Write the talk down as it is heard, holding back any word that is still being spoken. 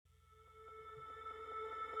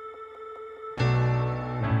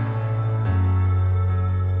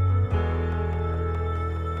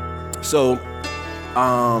So,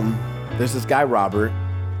 there's this guy, Robert,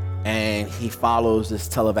 and he follows this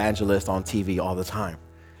televangelist on TV all the time.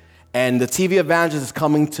 And the TV evangelist is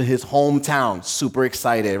coming to his hometown, super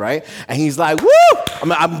excited, right? And he's like, woo,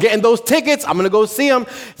 I'm getting those tickets. I'm going to go see him.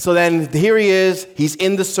 So then here he is. He's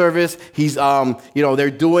in the service. He's,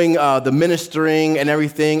 they're doing the ministering and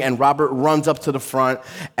everything. And Robert runs up to the front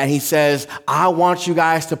and he says, I want you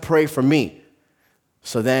guys to pray for me.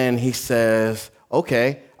 So then he says,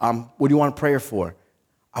 okay, what do you want prayer for?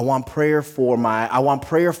 I want prayer for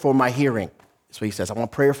my hearing. That's what he says. I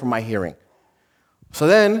want prayer for my hearing. So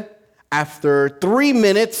then, after about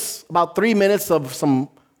 3 minutes of some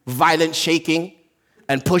violent shaking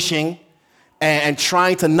and pushing and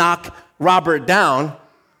trying to knock Robert down,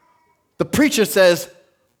 the preacher says,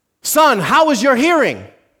 son, how is your hearing?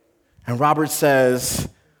 And Robert says,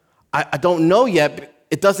 I don't know yet, but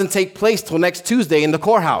it doesn't take place till next Tuesday in the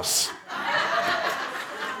courthouse.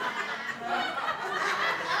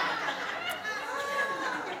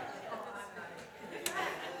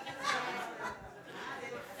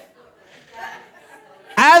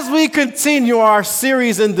 As we continue our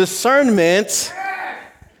series in discernment,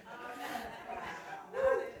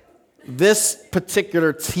 this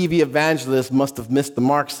particular TV evangelist must have missed the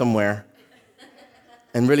mark somewhere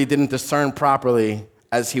and really didn't discern properly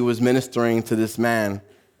as he was ministering to this man.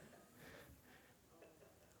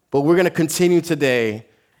 But we're going to continue today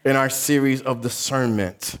in our series of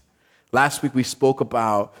discernment. Last week we spoke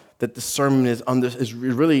about that discernment is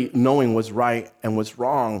really knowing what's right and what's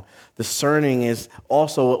wrong. Discerning is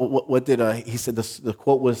also, he said the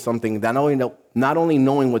quote was something that not only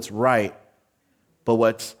knowing what's right, but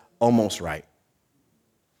what's almost right.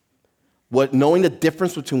 Knowing the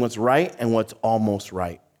difference between what's right and what's almost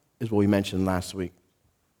right is what we mentioned last week.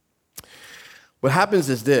 What happens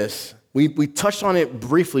is this. We touched on it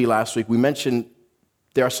briefly last week. We mentioned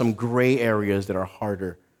there are some gray areas that are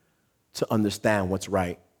harder to understand what's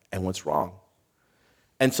right and what's wrong.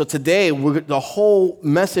 And so today, the whole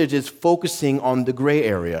message is focusing on the gray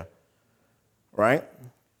area, right?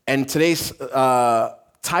 And today's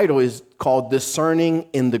title is called Discerning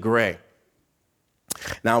in the Grey.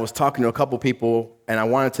 Now, I was talking to a couple people, and I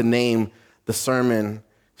wanted to name the sermon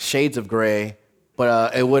Shades of Gray,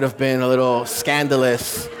 but it would have been a little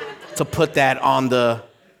scandalous to put that on the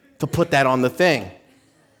thing,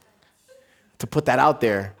 to put that out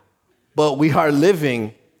there. But we are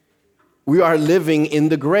living in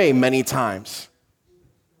the gray many times.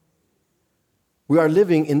 We are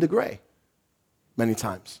living in the gray many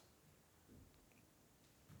times.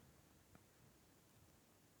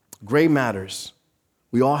 Gray matters.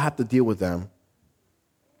 We all have to deal with them.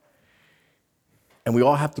 And we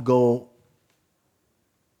all have to go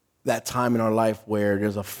that time in our life where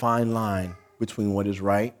there's a fine line between what is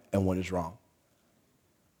right and what is wrong.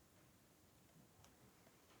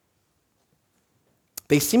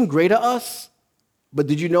 They seem gray to us, but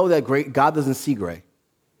did you know that God doesn't see gray?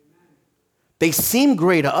 They seem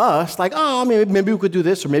gray to us, like, oh, maybe we could do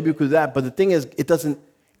this or maybe we could do that. But the thing is,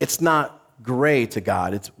 it's not gray to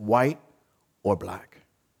God. It's white or black.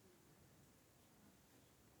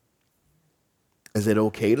 Is it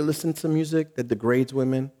okay to listen to music that degrades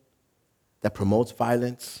women, that promotes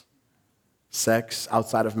violence, sex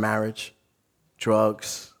outside of marriage,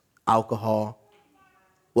 drugs, alcohol?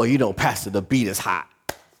 Well, Pastor, the beat is hot.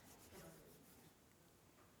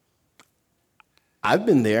 I've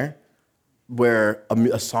been there where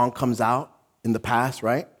a song comes out in the past,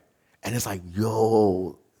 right? And it's like,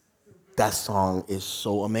 yo, that song is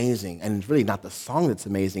so amazing. And it's really not the song that's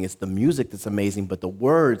amazing, it's the music that's amazing, but the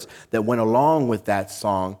words that went along with that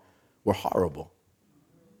song were horrible.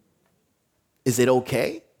 Is it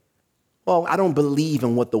okay? Well, I don't believe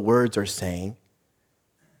in what the words are saying.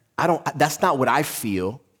 That's not what I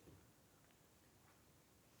feel.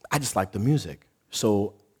 I just like the music.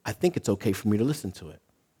 So I think it's okay for me to listen to it.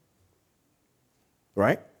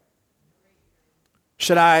 Right?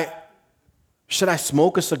 Should I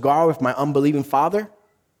smoke a cigar with my unbelieving father?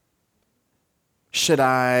 Should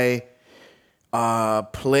I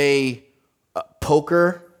play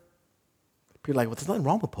poker? People are like, well, there's nothing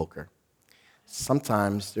wrong with poker.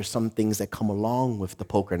 Sometimes there's some things that come along with the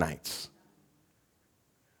poker nights.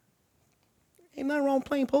 Ain't nothing wrong with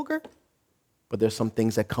playing poker. But there's some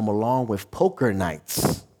things that come along with poker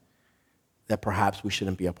nights that perhaps we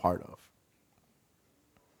shouldn't be a part of.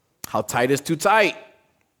 How tight is too tight?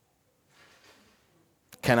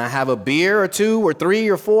 Can I have a beer or two or three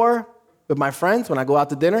or four with my friends when I go out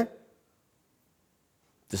to dinner?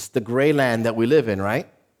 This is the gray land that we live in, right?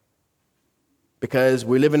 Because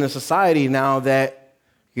we live in a society now that,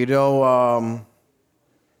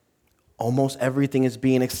 almost everything is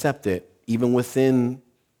being accepted, even within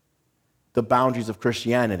the boundaries of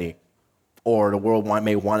Christianity, or the world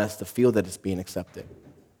may want us to feel that it's being accepted.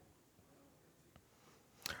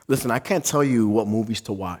 Listen, I can't tell you what movies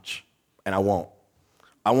to watch, and I won't.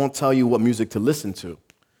 I won't tell you what music to listen to.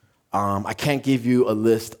 I can't give you a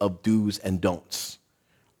list of do's and don'ts.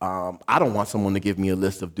 I don't want someone to give me a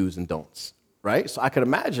list of do's and don'ts, right? So I could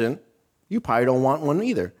imagine you probably don't want one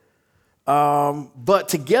either. But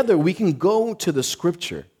together we can go to the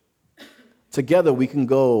scripture. Together we can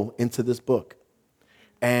go into this book.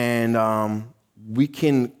 And we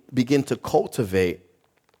can begin to cultivate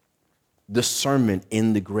discernment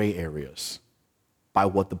in the gray areas by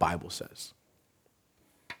what the Bible says.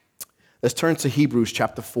 Let's turn to Hebrews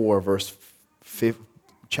chapter 5, verse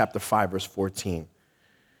 14.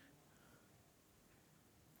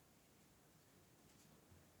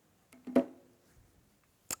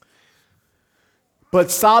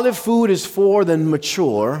 But solid food is for the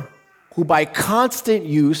mature, who by constant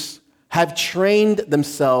use have trained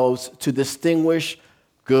themselves to distinguish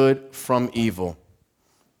good from evil.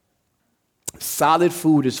 Solid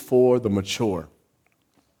food is for the mature,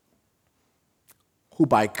 who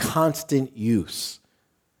by constant use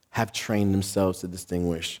have trained themselves to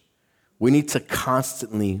distinguish. We need to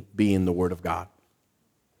constantly be in the Word of God.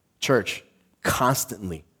 Church,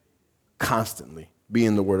 constantly be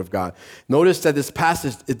in the Word of God. Notice that this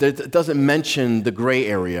passage, it doesn't mention the gray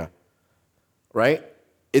area, right?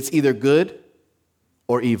 It's either good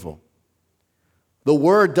or evil. The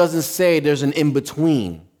Word doesn't say there's an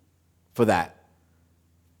in-between for that.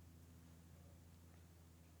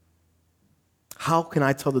 How can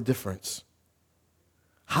I tell the difference?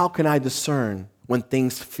 How can I discern when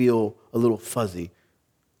things feel a little fuzzy?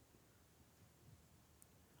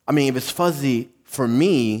 I mean, if it's fuzzy for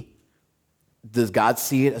me, does God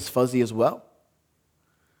see it as fuzzy as well?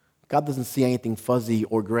 God doesn't see anything fuzzy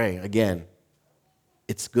or gray. Again,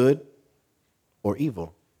 it's good or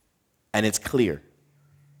evil, and it's clear.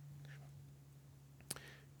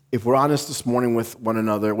 If we're honest this morning with one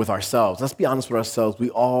another, with ourselves, let's be honest with ourselves, we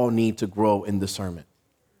all need to grow in discernment.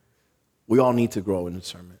 We all need to grow in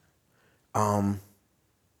discernment.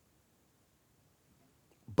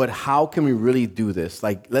 But how can we really do this?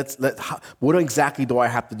 Like, what exactly do I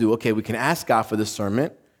have to do? Okay, we can ask God for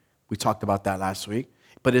discernment. We talked about that last week.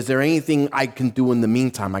 But is there anything I can do in the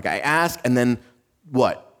meantime? Like, I ask, and then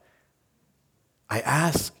what? I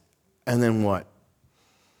ask, and then what?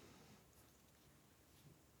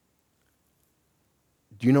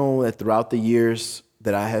 Do you know that throughout the years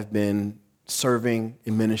that I have been serving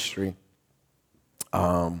in ministry,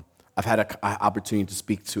 I've had an opportunity to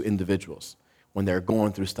speak to individuals when they're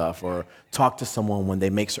going through stuff, or talk to someone when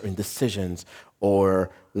they make certain decisions,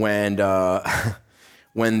 or when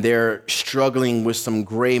when they're struggling with some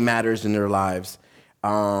gray matters in their lives.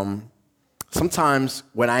 Sometimes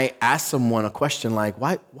when I ask someone a question like,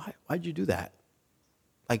 why'd you do that?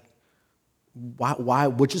 Like, why?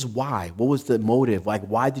 Which is why? What was the motive? Like,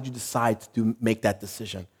 why did you decide to make that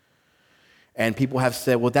decision? And people have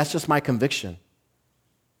said, well, that's just my conviction.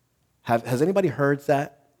 Has anybody heard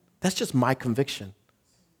that? That's just my conviction.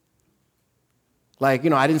 Like,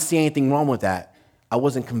 I didn't see anything wrong with that. I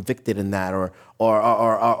wasn't convicted in that, or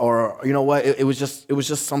you know what? It was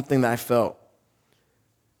just something that I felt.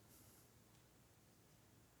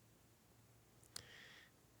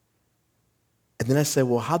 And then I said,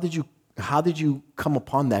 well, how did you come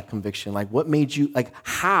upon that conviction? Like, what made you, like,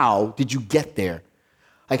 how did you get there?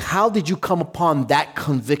 Like, how did you come upon that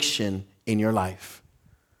conviction in your life?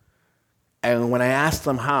 And when I asked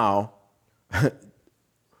them how,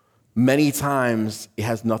 many times it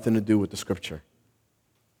has nothing to do with the scripture.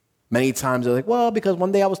 Many times they're like, well, because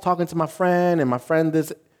one day I was talking to my friend, and my friend do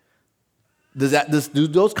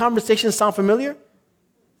those conversations sound familiar?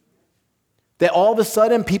 That all of a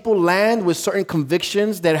sudden people land with certain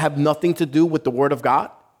convictions that have nothing to do with the Word of God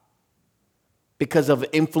because of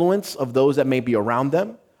influence of those that may be around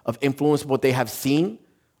them, of influence of what they have seen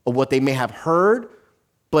or what they may have heard,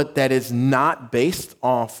 but that is not based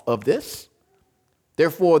off of this.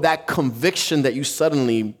 Therefore, that conviction that you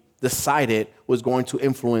suddenly decided was going to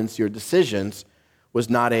influence your decisions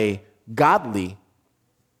was not a godly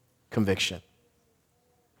conviction.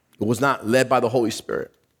 It was not led by the Holy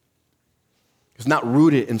Spirit. It's not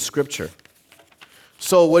rooted in Scripture.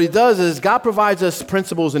 So what he does is God provides us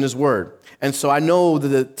principles in his word. And so I know that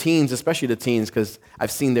the teens, especially the teens, because I've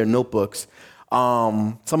seen their notebooks,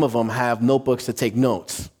 some of them have notebooks to take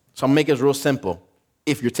notes. So I'm going to make it real simple.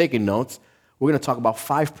 If you're taking notes, we're going to talk about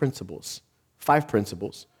 5 principles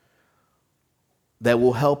that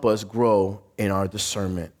will help us grow in our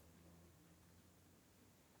discernment.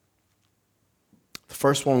 The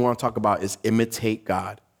first one we want to talk about is imitate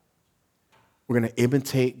God. We're going to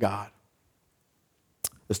imitate God.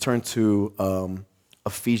 Let's turn to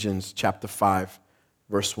Ephesians chapter 5,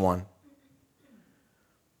 verse 1.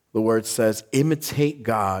 The word says, imitate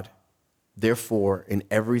God, therefore, in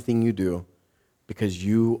everything you do, because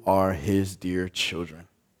you are his dear children.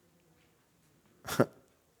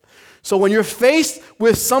 So when you're faced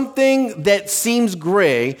with something that seems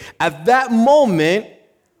gray, at that moment,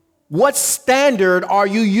 what standard are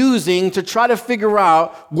you using to try to figure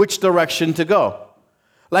out which direction to go?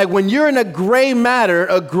 Like when you're in a gray matter,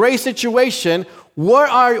 a gray situation, what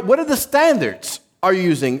are the standards are you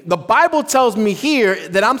using? The Bible tells me here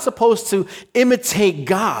that I'm supposed to imitate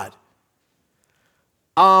God.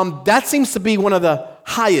 That seems to be one of the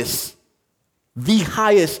highest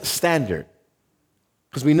standard.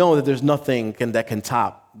 Because we know that there's nothing that can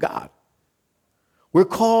top God. We're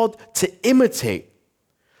called to imitate.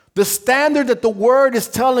 The standard that the word is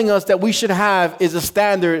telling us that we should have is a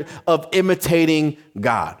standard of imitating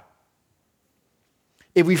God.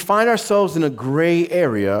 If we find ourselves in a gray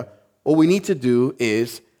area, what we need to do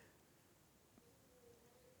is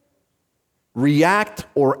react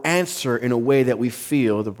or answer in a way that we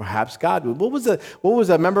feel that perhaps God would. What was that?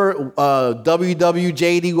 Remember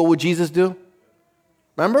WWJD, what would Jesus do?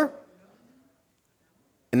 Remember?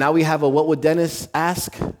 And now we have a what would Dennis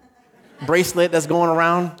ask bracelet that's going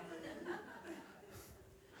around.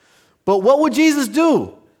 But what would Jesus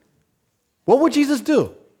do? What would Jesus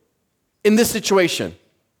do in this situation?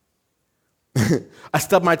 I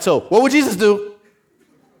stubbed my toe. What would Jesus do?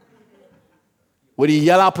 Would he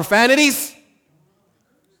yell out profanities?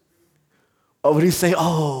 Or would he say,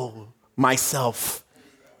 oh, myself?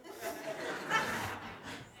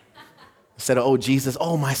 Instead of, oh, Jesus,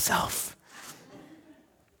 oh, myself.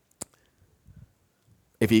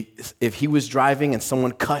 If he was driving and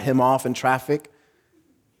someone cut him off in traffic,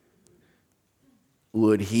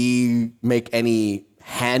 would he make any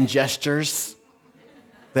hand gestures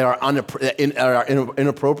that are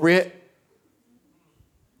inappropriate?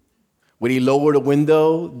 Would he lower the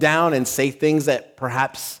window down and say things that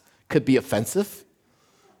perhaps could be offensive?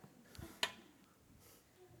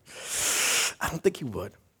 I don't think he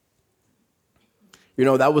would. You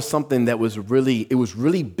know, that was something that was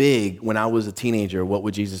really big when I was a teenager. What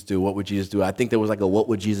would Jesus do? What would Jesus do? I think there was like a what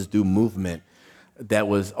would Jesus do movement that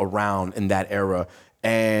was around in that era.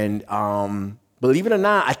 And believe it or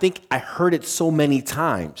not, I think I heard it so many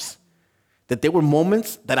times that there were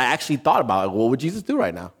moments that I actually thought about, like, what would Jesus do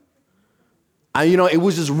right now? It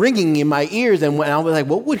was just ringing in my ears, and I was like,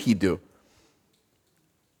 what would he do?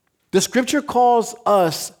 The scripture calls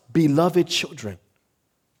us beloved children.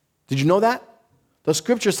 Did you know that? The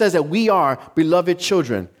scripture says that we are beloved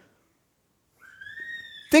children.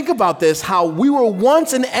 Think about this, how we were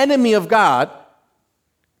once an enemy of God,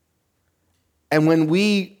 and when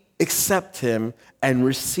we accept him and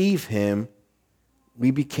receive him,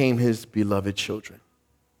 we became his beloved children.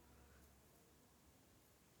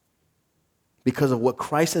 Because of what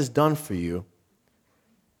Christ has done for you,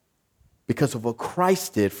 because of what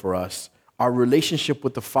Christ did for us, our relationship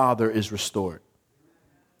with the Father is restored.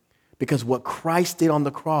 Because what Christ did on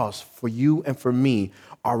the cross for you and for me,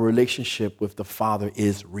 our relationship with the Father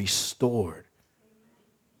is restored.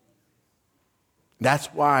 That's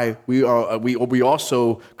why we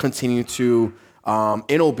also continue to,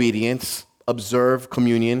 in obedience, observe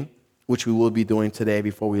communion, which we will be doing today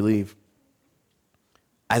before we leave,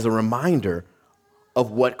 as a reminder of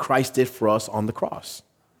what Christ did for us on the cross.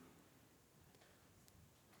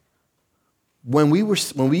 When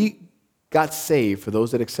we got saved, for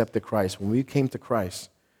those that accepted Christ, when we came to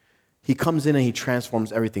Christ, he comes in and he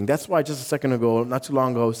transforms everything. That's why just a second ago, not too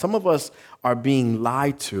long ago, some of us are being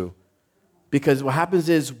lied to. Because what happens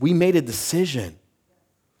is we made a decision.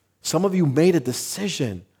 Some of you made a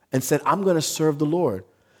decision and said, I'm going to serve the Lord.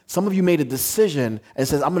 Some of you made a decision and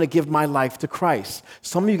says, I'm going to give my life to Christ.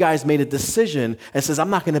 Some of you guys made a decision and says, I'm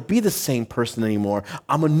not going to be the same person anymore.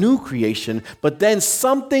 I'm a new creation. But then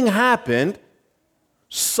something happened,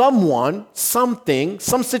 someone, something,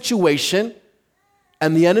 some situation,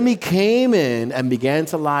 and the enemy came in and began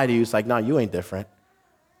to lie to you. It's like, no, you ain't different.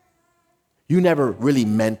 You never really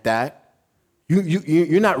meant that.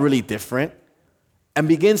 You're not really different. And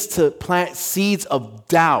begins to plant seeds of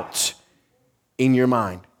doubt in your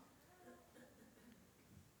mind.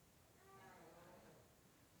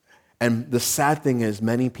 And the sad thing is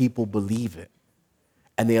many people believe it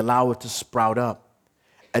and they allow it to sprout up.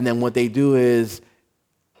 And then what they do is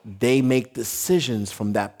they make decisions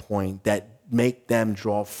from that point that make them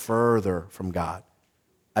draw further from God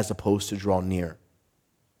as opposed to draw near.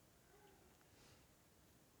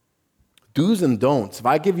 Do's and don'ts. If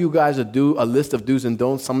I give you guys a list of do's and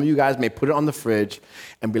don'ts, some of you guys may put it on the fridge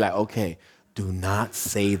and be like, okay, do not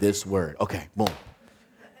say this word. Okay, boom.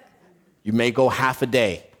 You may go half a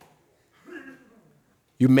day.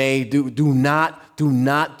 You may do not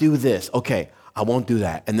do this. Okay, I won't do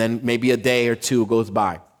that. And then maybe a day or two goes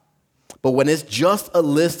by. But when it's just a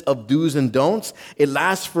list of do's and don'ts, it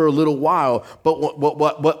lasts for a little while. But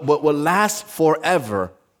what lasts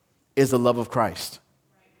forever is the love of Christ.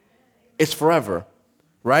 It's forever,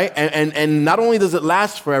 right? And not only does it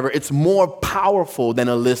last forever, it's more powerful than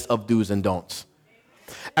a list of do's and don'ts.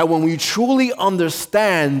 And when we truly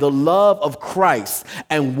understand the love of Christ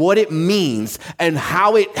and what it means and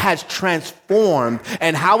how it has transformed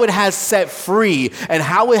and how it has set free and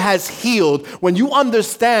how it has healed, when you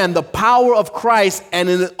understand the power of Christ and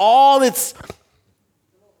in all its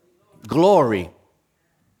glory,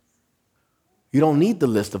 you don't need the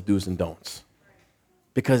list of do's and don'ts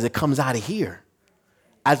because it comes out of here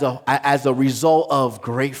as a result of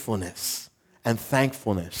gratefulness and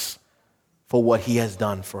thankfulness for what he has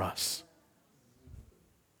done for us.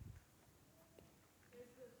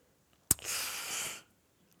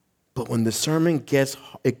 But when the sermon gets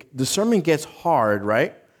hard,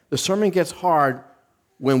 right? The sermon gets hard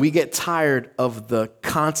when we get tired of the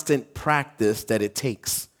constant practice that it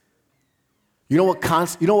takes. You know what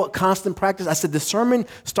constant practice? I said the sermon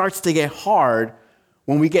starts to get hard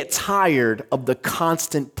when we get tired of the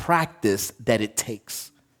constant practice that it takes.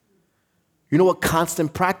 You know what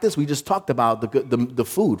constant practice? We just talked about the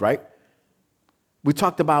food, right? We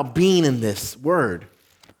talked about being in this word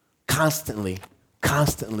constantly.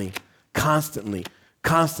 Oh,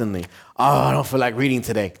 I don't feel like reading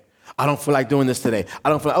today. I don't feel like doing this today.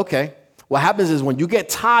 Okay. What happens is when you get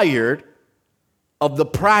tired of the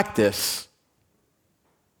practice,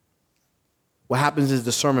 what happens is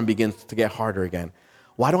the sermon begins to get harder again.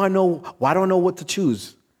 Why do I know what to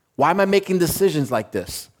choose? Why am I making decisions like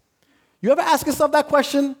this? You ever ask yourself that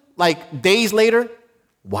question, like days later?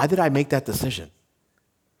 Why did I make that decision?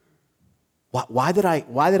 Why did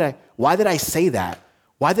I say that?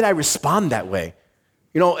 Why did I respond that way?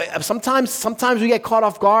 You know, sometimes we get caught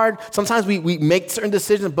off guard. Sometimes we make certain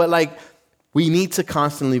decisions, but like we need to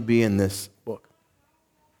constantly be in this book.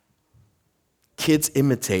 Kids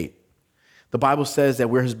imitate. The Bible says that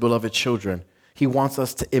we're his beloved children. He wants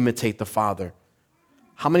us to imitate the Father.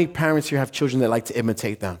 How many parents here have children that like to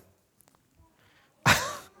imitate them?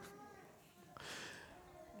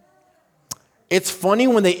 It's funny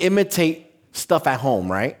when they imitate stuff at home,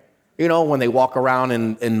 right? You know, when they walk around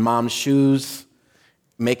in mom's shoes,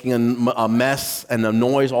 making a mess and a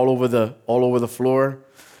noise all over the floor.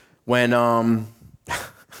 When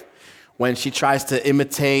when she tries to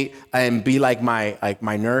imitate and be like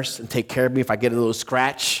my nurse and take care of me if I get a little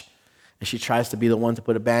scratch, and she tries to be the one to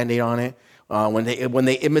put a Band-Aid on it. When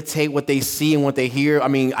they imitate what they see and what they hear, I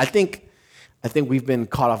mean, I think we've been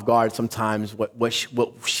caught off guard sometimes what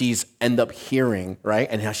she's end up hearing, right?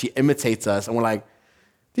 And how she imitates us. And we're like,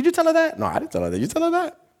 did you tell her that? No, I didn't tell her that. Did you tell her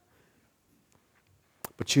that?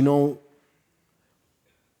 But you know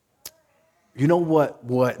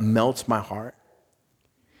what melts my heart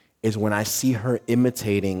is when I see her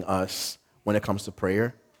imitating us when it comes to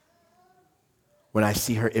prayer. When I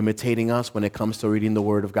see her imitating us when it comes to reading the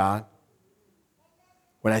Word of God.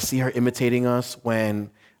 When I see her imitating us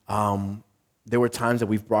when there were times that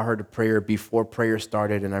we've brought her to prayer before prayer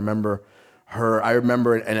started, and I remember,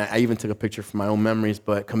 and I even took a picture from my own memories,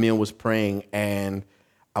 but Camille was praying, and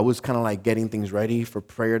I was kind of like getting things ready for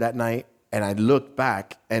prayer that night, and I looked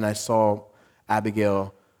back, and I saw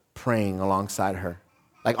Abigail praying alongside her,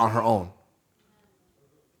 like on her own,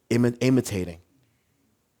 imitating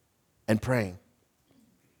and praying.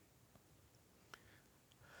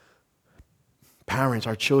 Parents,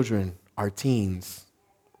 our children, our teens,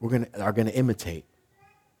 are gonna imitate.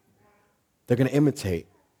 They're gonna imitate.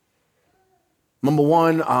 Number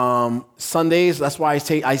one, Sundays. That's why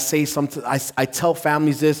I tell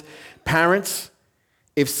families this: parents,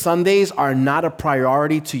 if Sundays are not a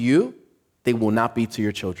priority to you, they will not be to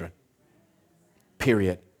your children.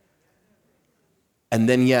 Period. And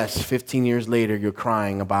then yes, 15 years later, you're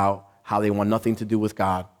crying about how they want nothing to do with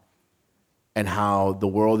God and how the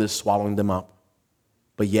world is swallowing them up,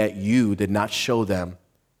 but yet you did not show them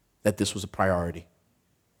that this was a priority.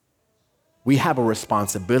 We have a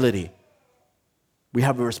responsibility. We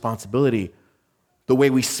have a responsibility. The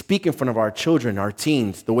way we speak in front of our children, our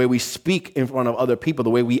teens, the way we speak in front of other people,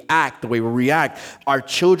 the way we act, the way we react, our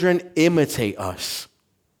children imitate us.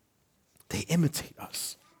 They imitate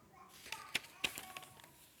us.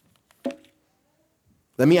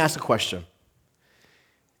 Let me ask a question.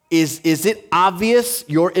 is it obvious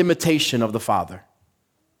your imitation of the Father?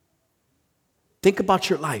 Think about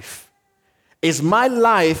your life. Is my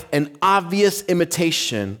life an obvious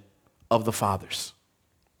imitation of the Father's?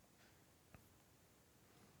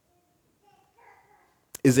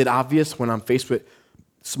 Is it obvious when I'm faced with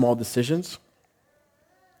small decisions?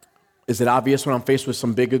 Is it obvious when I'm faced with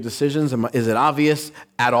some bigger decisions? Is it obvious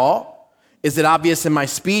at all? Is it obvious in my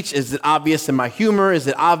speech? Is it obvious in my humor? Is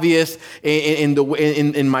it obvious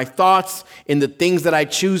in my thoughts, in the things that I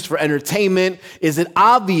choose for entertainment? Is it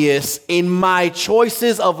obvious in my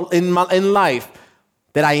choices in life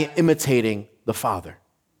that I am imitating the Father?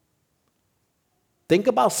 Think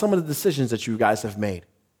about some of the decisions that you guys have made.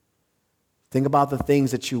 Think about the things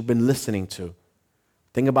that you've been listening to.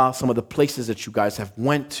 Think about some of the places that you guys have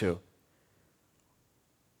went to.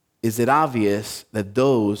 Is it obvious that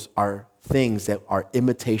those are things that are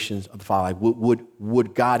imitations of the Father? Like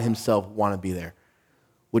would God himself want to be there?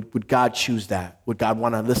 Would God choose that? Would God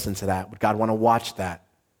want to listen to that? Would God want to watch that?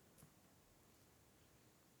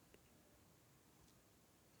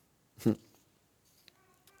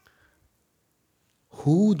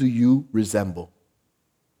 Who do you resemble?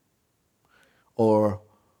 Or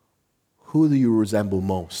who do you resemble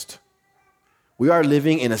most? We are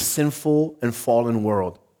living in a sinful and fallen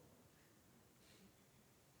world.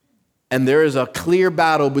 And there is a clear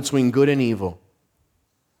battle between good and evil.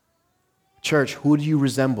 Church, who do you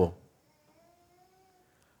resemble?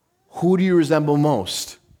 Who do you resemble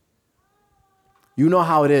most? You know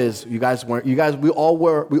how it is. We all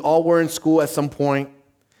were in school at some point,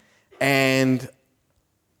 and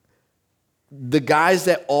the guys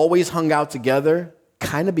that always hung out together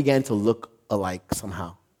kind of began to look alike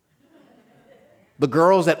somehow. The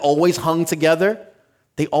girls that always hung together,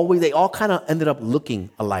 they all kind of ended up looking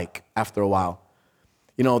alike after a while.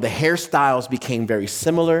 You know, the hairstyles became very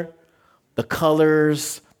similar, the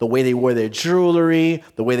colors, the way they wore their jewelry,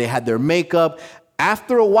 the way they had their makeup.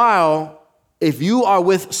 After a while, if you are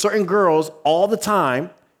with certain girls all the time,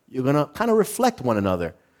 you're going to kind of reflect one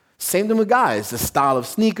another. Same thing with guys, the style of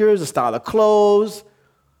sneakers, the style of clothes.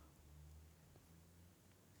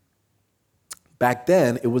 Back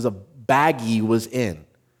then, it was baggy was in,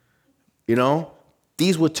 you know?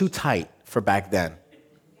 These were too tight for back then.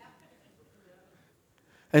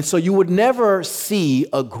 And so you would never see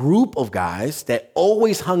a group of guys that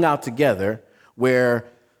always hung out together where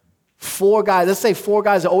let's say four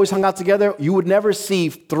guys that always hung out together, you would never see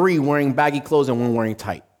 3 wearing baggy clothes and 1 wearing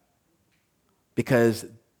tight, because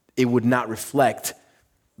it would not reflect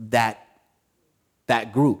that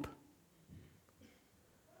group.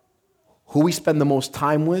 Who we spend the most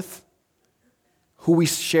time with, who we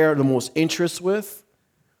share the most interests with,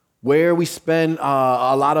 where we spend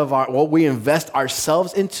a lot of what we invest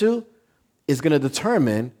ourselves into is going to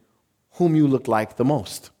determine whom you look like the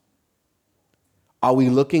most. Are we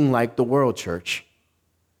looking like the world, church?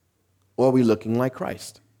 Or are we looking like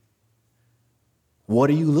Christ?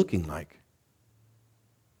 What are you looking like?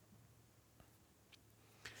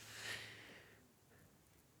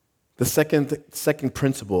 The second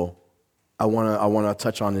principle I want to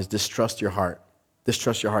touch on is distrust your heart.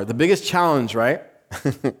 Distrust your heart. The biggest challenge, right?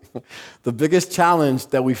 The biggest challenge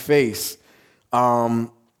that we face,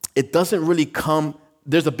 it doesn't really come.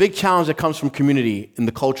 There's a big challenge that comes from community, in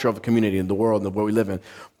the culture of the community, in the world, in the world we live in.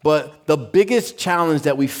 But the biggest challenge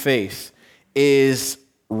that we face is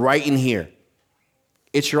right in here.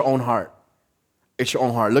 It's your own heart. It's your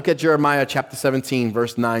own heart. Look at Jeremiah chapter 17,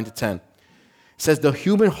 verse 9 to 10. It says, the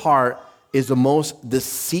human heart is the most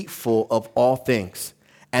deceitful of all things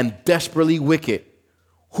and desperately wicked.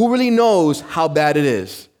 Who really knows how bad it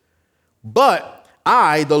is? But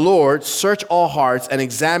I, the Lord, search all hearts and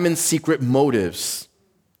examine secret motives.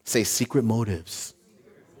 Say secret motives.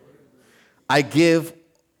 I give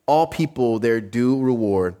all people their due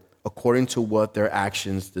reward according to what their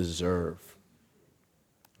actions deserve.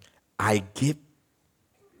 Can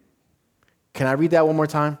I read that one more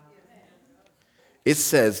time? It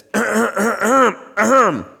says,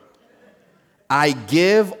 I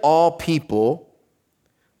give all people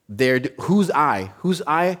who's I? Who's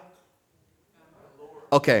I?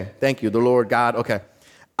 Okay, thank you, the Lord God. Okay.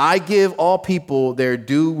 I give all people their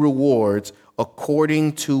due rewards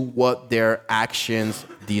according to what their actions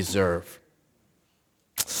deserve.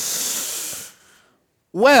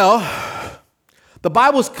 Well, the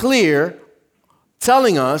Bible's clear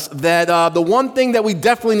telling us that the one thing that we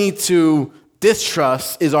definitely need to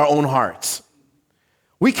distrust is our own hearts.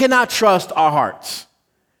 We cannot trust our hearts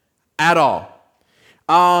at all.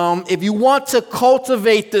 if you want to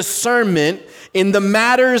cultivate discernment in the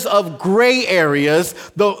matters of gray areas,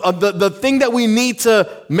 the thing that we need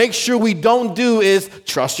to make sure we don't do is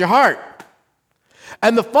trust your heart.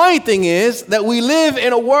 And the funny thing is that we live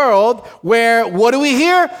in a world where, what do we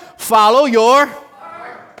hear? Follow your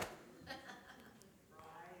heart.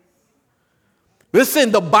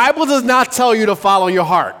 Listen, the Bible does not tell you to follow your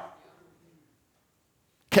heart.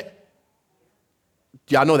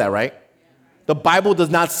 Y'all know that, right? The Bible does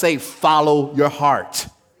not say follow your heart.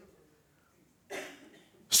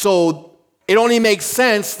 So it only makes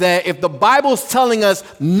sense that if the Bible's telling us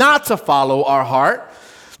not to follow our heart,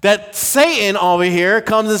 that Satan over here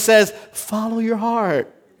comes and says, follow your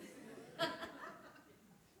heart.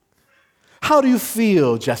 How do you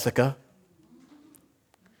feel, Jessica?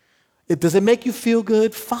 Does it make you feel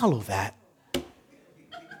good? Follow that.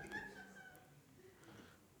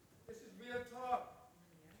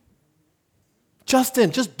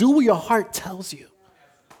 Justin, just do what your heart tells you.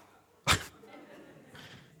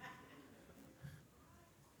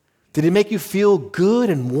 Did it make you feel good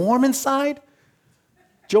and warm inside?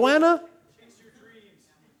 Joanna? Chase your dreams.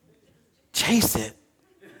 Chase it.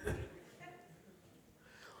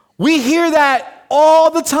 We hear that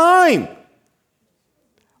all the time.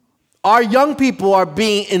 Our young people are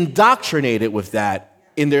being indoctrinated with that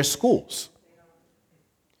in their schools.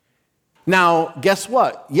 Now, guess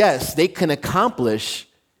what? Yes, they can accomplish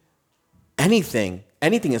anything.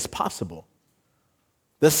 Anything is possible.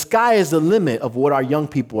 The sky is the limit of what our young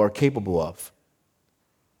people are capable of.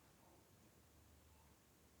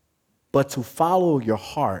 But to follow your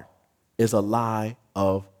heart is a lie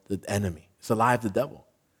of the enemy. It's a lie of the devil.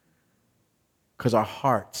 Because our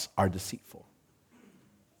hearts are deceitful.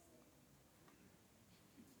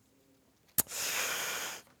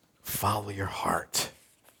 Follow your heart.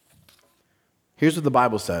 Here's what the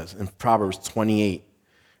Bible says in Proverbs 28.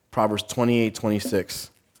 Proverbs 28:26.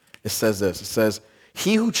 It says this. It says,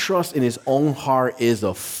 he who trusts in his own heart is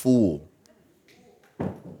a fool.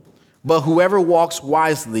 But whoever walks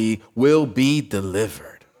wisely will be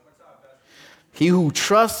delivered. He who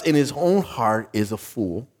trusts in his own heart is a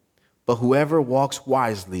fool. But whoever walks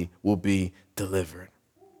wisely will be delivered.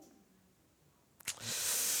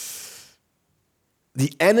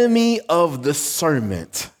 The enemy of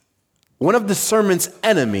discernment. One of discernment's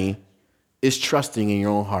enemy is trusting in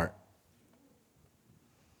your own heart.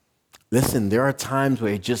 Listen, there are times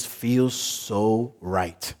where it just feels so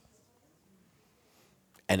right.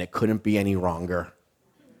 And it couldn't be any wronger.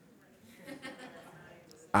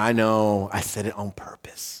 I know, I said it on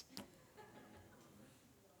purpose.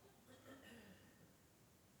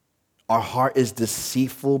 Our heart is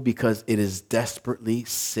deceitful because it is desperately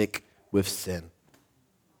sick with sin.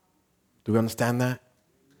 Do we understand that?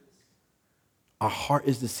 Our heart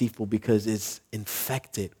is deceitful because it's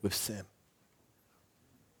infected with sin.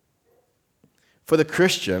 For the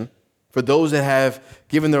Christian, for those that have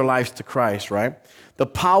given their lives to Christ, right? The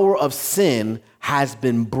power of sin has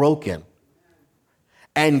been broken.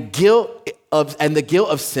 And the guilt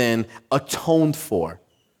of sin atoned for.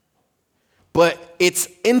 But its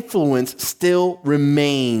influence still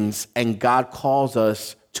remains, and God calls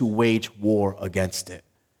us to wage war against it.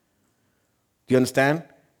 Do you understand?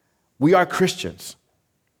 We are Christians,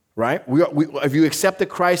 right? If you accepted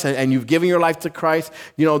Christ and you've given your life to Christ,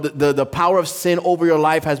 you know, the power of sin over your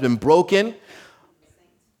life has been broken.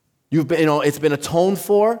 It's been atoned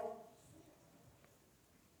for.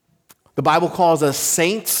 The Bible calls us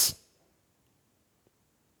saints.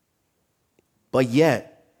 But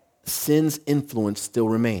yet, sin's influence still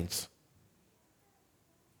remains.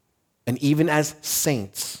 And even as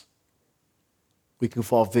saints, we can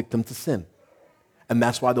fall victim to sin. And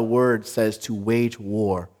that's why the word says to wage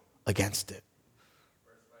war against it.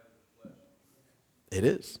 It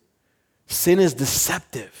is. Sin is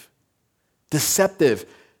deceptive. Deceptive.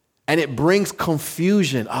 And it brings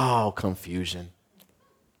confusion. Oh, confusion.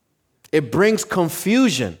 It brings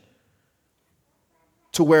confusion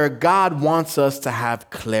to where God wants us to have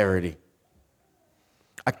clarity.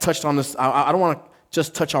 I touched on this. I don't want to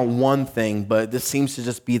just touch on one thing, but this seems to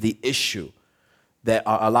just be the issue that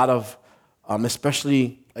a lot of,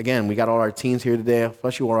 especially, again, we got all our teens here today,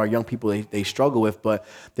 especially all our young people, they struggle with, but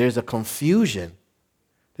there's a confusion.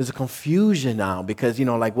 There's a confusion now because,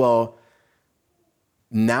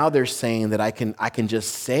 now they're saying that I can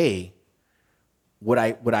just say what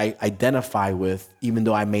I identify with, even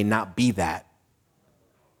though I may not be that.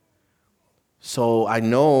 So I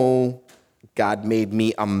know God made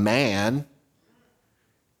me a man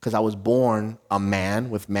because I was born a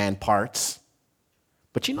man with man parts.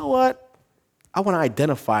 But you know what? I want to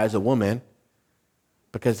identify as a woman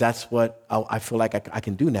because that's what I feel like I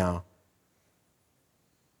can do now.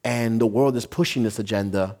 And the world is pushing this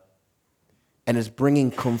agenda, and it's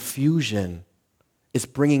bringing confusion. It's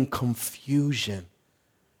bringing confusion.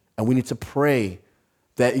 And we need to pray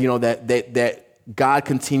that, that God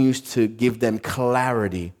continues to give them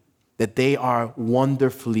clarity, that they are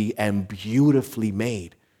wonderfully and beautifully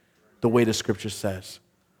made, the way the scripture says.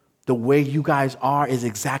 The way you guys are is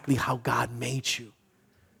exactly how God made you.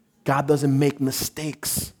 God doesn't make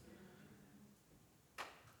mistakes.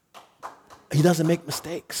 He doesn't make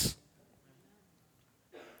mistakes.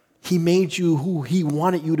 He made you who he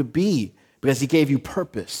wanted you to be because he gave you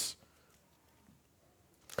purpose.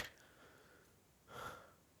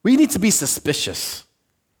 We need to be suspicious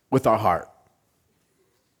with our heart.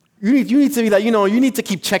 You need to be like, you need to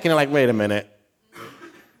keep checking it like, wait a minute.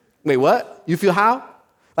 Wait, what? You feel how?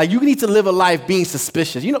 Like, you need to live a life being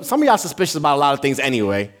suspicious. Some of y'all are suspicious about a lot of things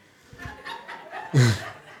anyway.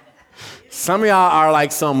 Some of y'all are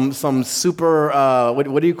like some super,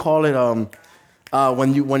 what do you call it?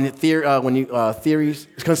 Theories,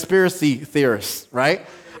 conspiracy theorists, right?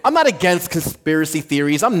 I'm not against conspiracy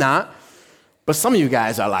theories. I'm not. But some of you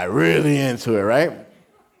guys are like really into it, right?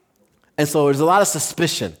 And so there's a lot of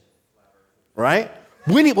suspicion, right?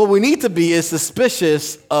 What we need to be is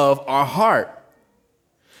suspicious of our heart,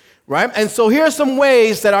 right? And so here are some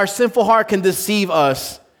ways that our sinful heart can deceive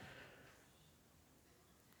us.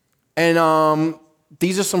 And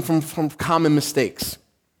these are some from common mistakes.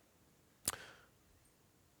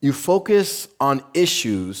 You focus on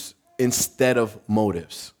issues instead of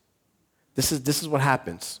motives. This is what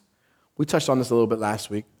happens. We touched on this a little bit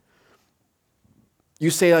last week.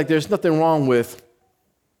 You say, like, there's nothing wrong with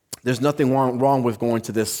going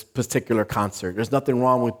to this particular concert. There's nothing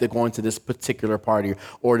wrong with going to this particular party,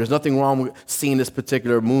 or there's nothing wrong with seeing this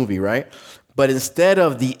particular movie, right? But instead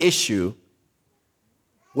of the issue,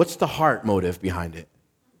 what's the heart motive behind it?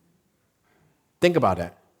 Think about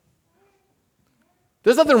that.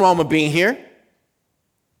 There's nothing wrong with being here.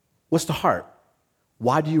 What's the heart?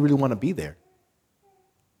 Why do you really want to be there?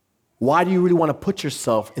 Why do you really want to put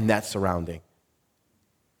yourself in that surrounding?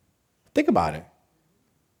 Think about it.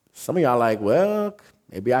 Some of y'all are like, well,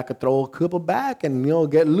 maybe I could throw a couple back and,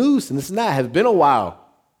 get loose and this and that. It's been a while.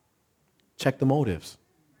 Check the motives.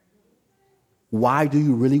 Why do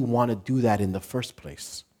you really want to do that in the first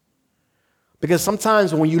place? Because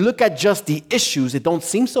sometimes when you look at just the issues, it don't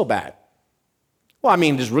seem so bad. Well,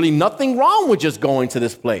 there's really nothing wrong with just going to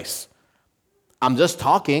this place. I'm just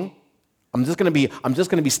talking. I'm just going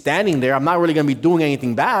to be standing there. I'm not really going to be doing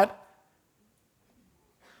anything bad.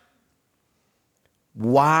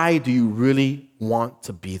 Why do you really want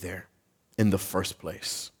to be there in the first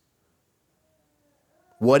place?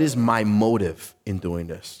 What is my motive in doing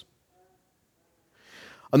this?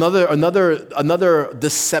 Another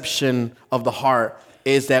deception of the heart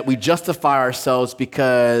is that we justify ourselves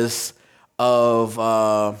because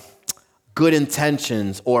of good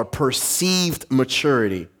intentions or perceived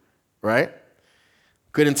maturity, right?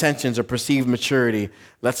 Good intentions or perceived maturity.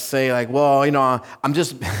 Let's say, like, well, I'm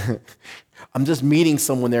just I'm just meeting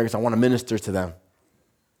someone there because I want to minister to them.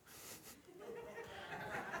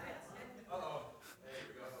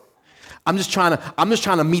 I'm just trying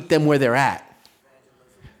to meet them where they're at.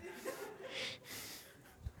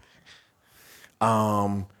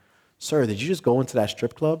 Sir, did you just go into that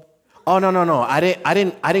strip club? Oh, no. I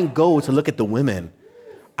didn't go to look at the women.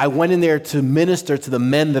 I went in there to minister to the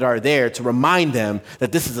men that are there, to remind them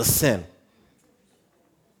that this is a sin.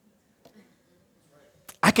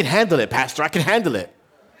 I can handle it, Pastor. I can handle it.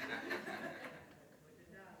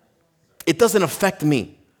 It doesn't affect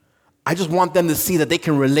me. I just want them to see that they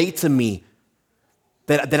can relate to me,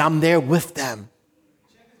 that I'm there with them.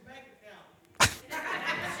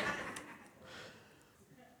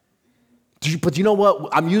 But you know what?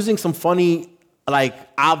 I'm using some funny,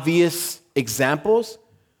 obvious examples,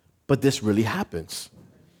 but this really happens.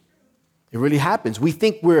 It really happens. We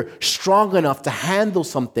think we're strong enough to handle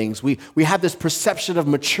some things. We have this perception of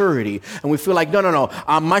maturity, and we feel like, no.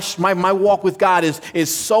 My walk with God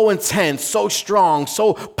is so intense, so strong,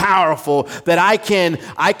 so powerful that I can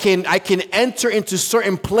enter into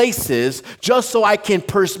certain places just so I can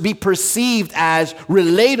be perceived as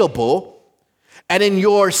relatable. And in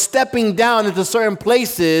your stepping down into certain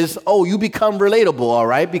places, you become relatable, all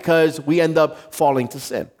right? Because we end up falling to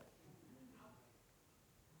sin.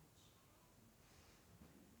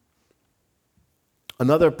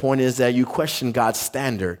 Another point is that you question God's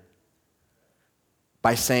standard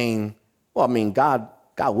by saying, God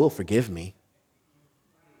will forgive me.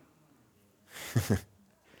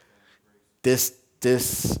 This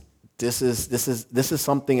is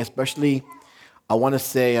something, especially I want to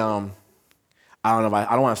say, I don't know if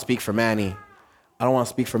I don't want to speak for Manny. I don't want to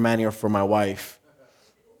speak for Manny or for my wife,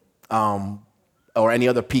 or any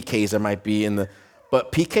other PKs there might be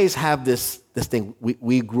but PKs have this thing.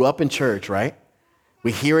 We grew up in church, right?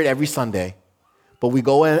 We hear it every Sunday, but we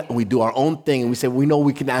go in and we do our own thing, and we say, we know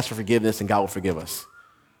we can ask for forgiveness and God will forgive us.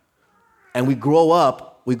 And we grow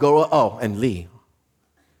up, and Lee.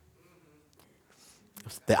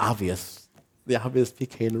 The obvious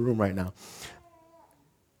PK in the room right now.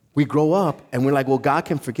 We grow up and we're like, well, God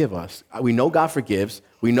can forgive us. We know God forgives.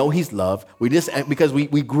 We know he's love. Because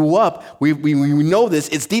we grew up, we know this.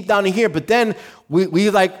 It's deep down in here, but then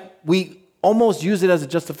we almost use it as a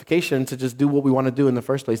justification to just do what we want to do in the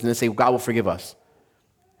first place and then say, God will forgive us.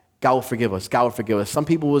 God will forgive us. God will forgive us. Some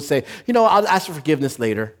people will say, I'll ask for forgiveness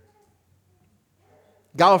later.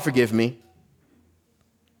 God will forgive me.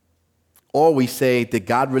 Or we say, did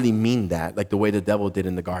God really mean that? Like the way the devil did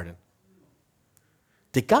in the garden.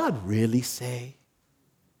 Did God really say?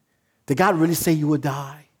 Did God really say you would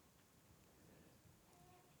die?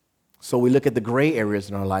 So we look at the gray areas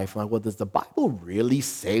in our life. Like, well, does the Bible really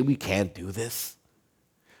say we can't do this?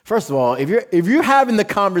 First of all, if you're having the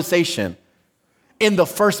conversation in the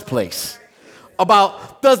first place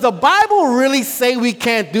about does the Bible really say we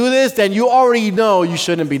can't do this, then you already know you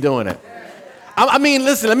shouldn't be doing it. I mean,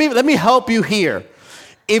 listen, let me help you here.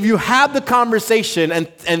 If you have the conversation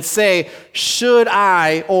and say, should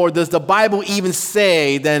I, or does the Bible even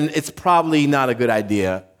say, then it's probably not a good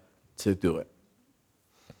idea to do it.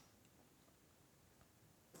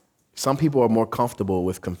 Some people are more comfortable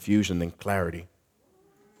with confusion than clarity.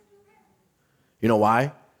 You know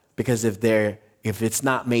why? Because if it's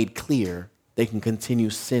not made clear, they can continue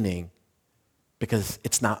sinning because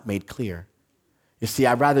it's not made clear. You see,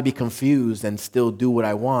 I'd rather be confused and still do what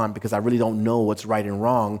I want because I really don't know what's right and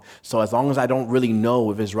wrong. So as long as I don't really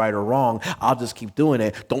know if it's right or wrong, I'll just keep doing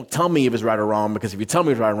it. Don't tell me if it's right or wrong, because if you tell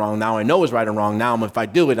me it's right or wrong, now I know it's right or wrong. Now if I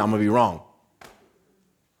do it, I'm going to be wrong.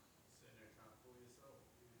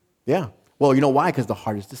 Yeah. Well, you know why? Because the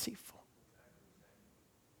heart is deceitful.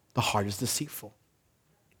 The heart is deceitful.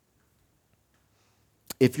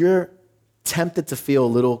 If you're tempted to feel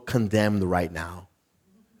a little condemned right now,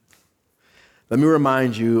 let me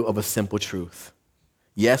remind you of a simple truth.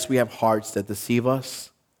 Yes, we have hearts that deceive us,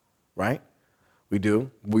 right? We do.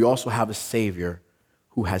 We also have a Savior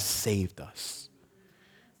who has saved us,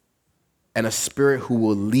 and a Spirit who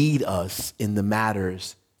will lead us in the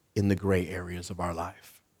matters in the gray areas of our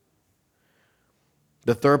life.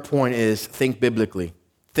 The third point is think biblically.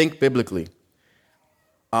 Think biblically.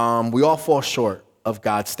 We all fall short of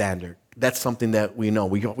God's standard. That's something that we know.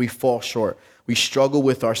 We fall short. We struggle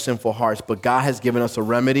with our sinful hearts, but God has given us a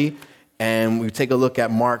remedy. And we take a look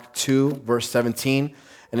at Mark 2, verse 17.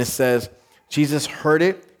 And it says, Jesus heard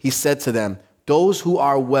it. He said to them, those who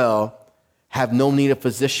are well have no need of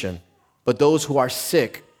physician, but those who are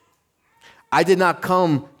sick. I did not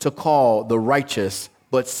come to call the righteous,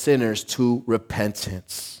 but sinners to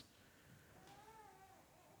repentance.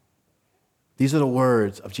 These are the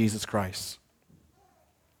words of Jesus Christ.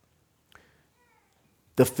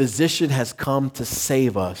 The physician has come to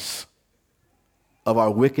save us of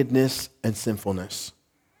our wickedness and sinfulness.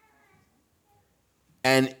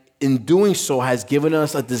 And in doing so has given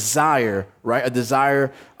us a desire, right? A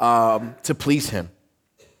desire to please him.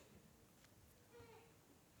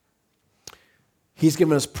 He's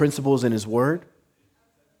given us principles in his word.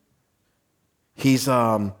 He's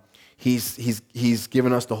given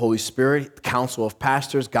us the Holy Spirit, counsel of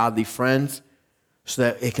pastors, godly friends, so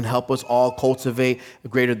that it can help us all cultivate a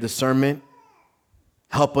greater discernment,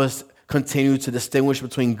 help us continue to distinguish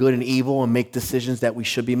between good and evil and make decisions that we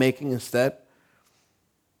should be making instead.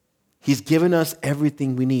 He's given us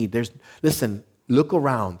everything we need. Listen, look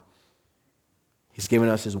around. He's given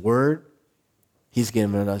us his word. He's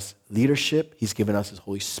given us leadership. He's given us his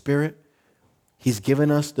Holy Spirit. He's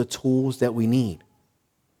given us the tools that we need.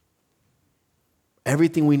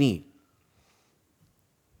 Everything we need.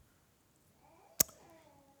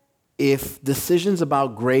 If decisions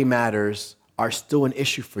about gray matters are still an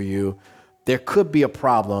issue for you, there could be a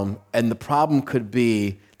problem, and the problem could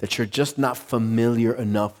be that you're just not familiar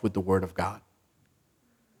enough with the Word of God.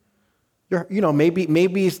 Maybe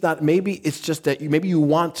it's just that maybe you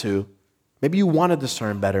want to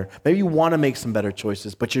discern better. Maybe you want to make some better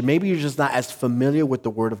choices, but maybe you're just not as familiar with the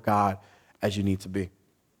Word of God as you need to be.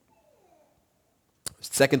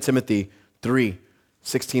 2 Timothy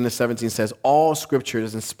 3:16-17 says, all Scripture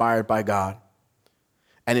is inspired by God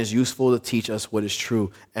and is useful to teach us what is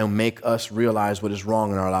true and make us realize what is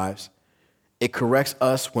wrong in our lives. It corrects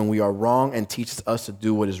us when we are wrong and teaches us to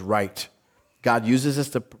do what is right. God uses us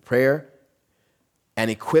to prepare and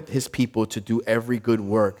equip his people to do every good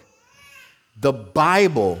work. The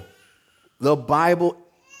Bible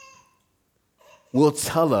will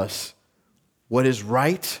tell us what is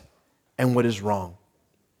right and what is wrong.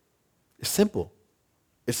 It's simple.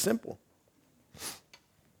 It's simple.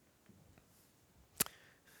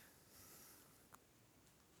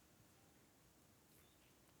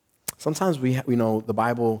 Sometimes the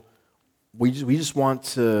Bible, we just want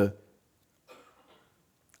to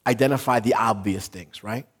identify the obvious things,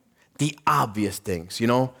 right? The obvious things,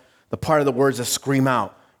 the part of the words that scream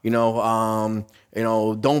out, don't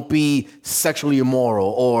be sexually immoral,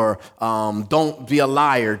 or don't be a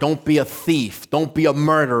liar, don't be a thief, don't be a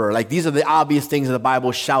murderer. Like, these are the obvious things that the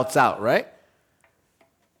Bible shouts out, right?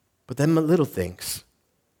 But then the little things.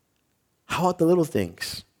 How about the little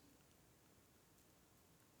things?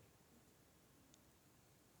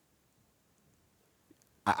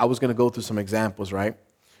 I was going to go through some examples, right?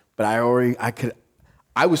 But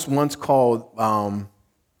I was once called,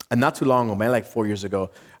 and not too long ago, man, like 4 years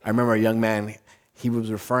ago, I remember a young man, he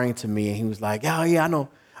was referring to me, and he was like, yeah, I know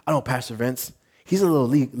Pastor Vince. He's a little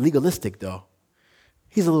legalistic, though.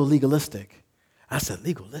 He's a little legalistic. I said,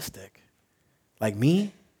 legalistic? Like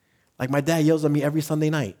me? Like, my dad yells at me every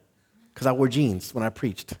Sunday night because I wore jeans when I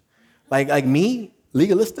preached. Like me?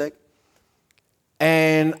 Legalistic?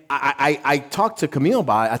 And I talked to Camille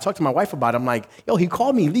about it. I talked to my wife about it. I'm like, yo, he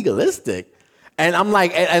called me legalistic. And I'm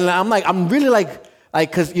like, I'm really like,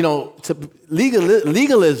 because,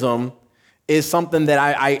 legalism is something that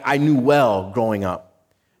I knew well growing up.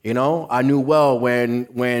 I knew well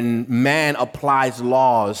when man applies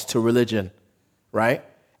laws to religion, right?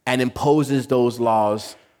 And imposes those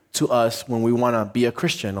laws to us when we want to be a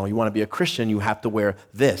Christian. Or you want to be a Christian, you have to wear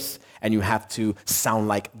this, and you have to sound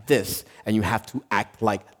like this, and you have to act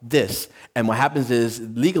like this. And what happens is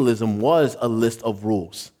legalism was a list of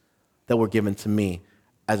rules that were given to me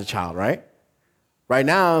as a child, right? Right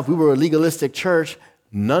now, if we were a legalistic church,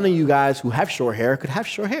 none of you guys who have short hair could have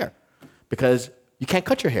short hair because you can't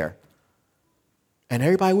cut your hair. And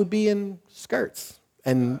everybody would be in skirts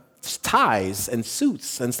and ties and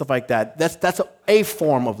suits and stuff like that. That's a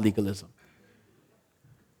form of legalism.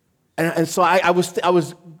 And so I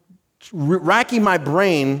was racking my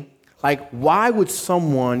brain, like, why would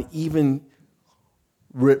someone even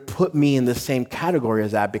put me in the same category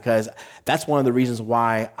as that? Because that's one of the reasons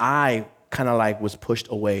why I kind of like was pushed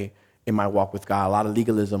away in my walk with God. A lot of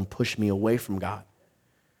legalism pushed me away from God.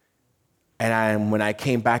 And when I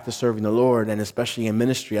came back to serving the Lord, and especially in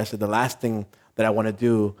ministry, I said the last thing that I want to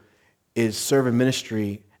do is serve in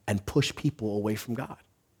ministry and push people away from God.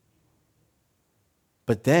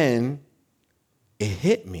 But then it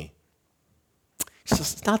hit me.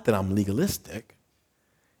 It's not that I'm legalistic.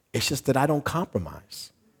 It's just that I don't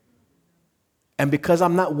compromise. And because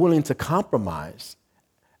I'm not willing to compromise,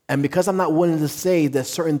 and because I'm not willing to say that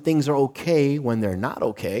certain things are okay when they're not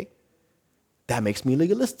okay, that makes me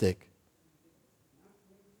legalistic,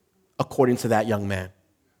 according to that young man.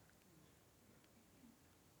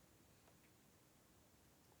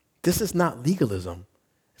 This is not legalism.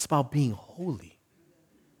 It's about being holy.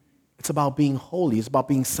 It's about being holy. It's about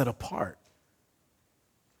being set apart.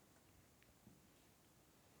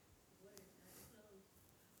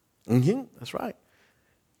 Mm-hmm, that's right.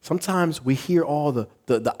 Sometimes we hear all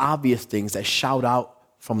the obvious things that shout out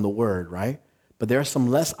from the word, right? But there are some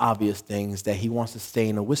less obvious things that he wants to say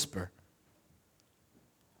in a whisper.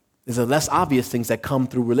 There's a less obvious things that come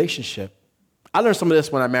through relationship. I learned some of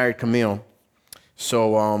this when I married Camille.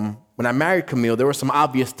 So when I married Camille, there were some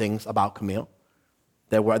obvious things about Camille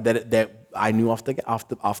that I knew off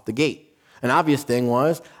the gate. An obvious thing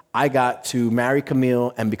was I got to marry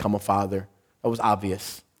Camille and become a father. That was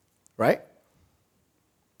obvious, right?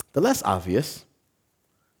 The less obvious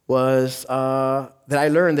was that I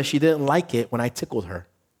learned that she didn't like it when I tickled her.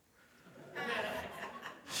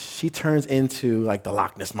 She turns into like the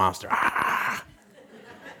Loch Ness Monster. Ah!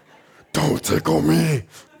 Don't tickle me.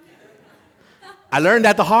 I learned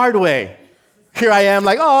that the hard way. Here I am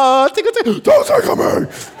like, oh, tickle, tickle. Don't tickle me.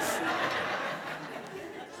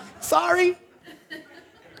 Sorry.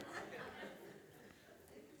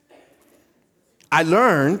 I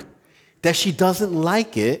learned that she doesn't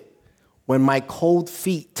like it when my cold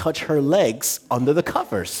feet touch her legs under the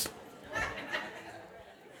covers.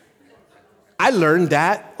 I learned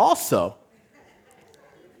that also.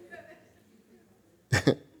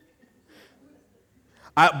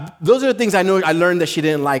 Those are the things I learned that she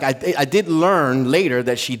didn't like. I did learn later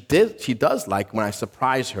that she does like when I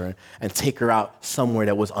surprise her and take her out somewhere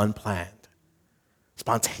that was unplanned,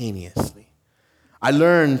 spontaneously. I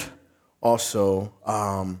learned also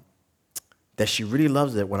that she really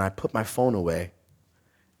loves it when I put my phone away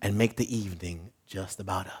and make the evening just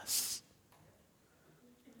about us.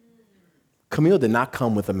 Camille did not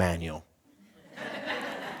come with a manual.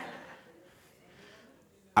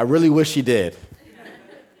 I really wish she did.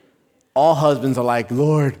 All husbands are like,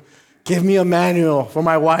 Lord, give me a manual for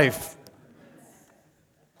my wife.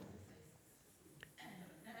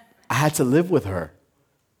 I had to live with her.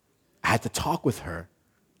 I had to talk with her.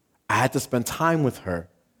 I had to spend time with her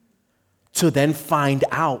to then find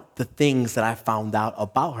out the things that I found out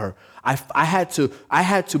about her. I had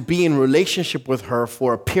to be in relationship with her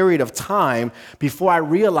for a period of time before I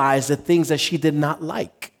realized the things that she did not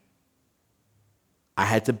like. I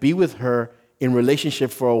had to be with her in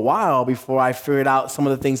relationship for a while before I figured out some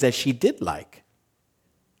of the things that she did like.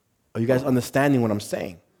 Are you guys understanding what I'm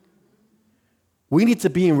saying? We need to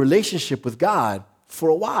be in relationship with God for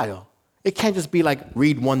a while. It can't just be like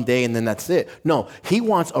read one day and then that's it. No, he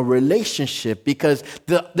wants a relationship because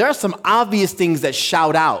there are some obvious things that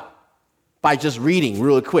shout out by just reading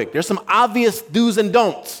really quick. There's some obvious do's and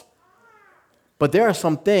don'ts. But there are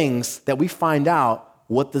some things that we find out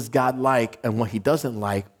what does God like and what he doesn't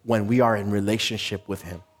like when we are in relationship with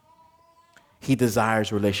him. He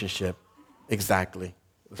desires relationship. Exactly.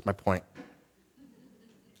 That's my point.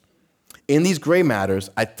 In these gray matters,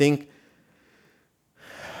 I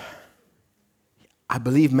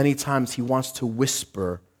believe many times he wants to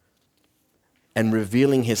whisper and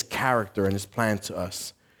revealing his character and his plan to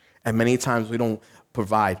us. And many times we don't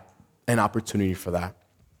provide an opportunity for that.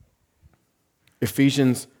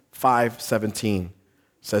 Ephesians 5:17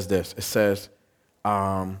 says this. It says,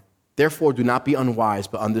 therefore do not be unwise,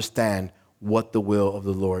 but understand what the will of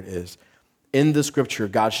the Lord is. In the scripture,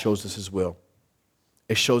 God shows us his will.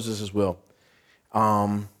 It shows us his will.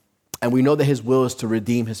 And we know that his will is to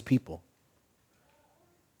redeem his people.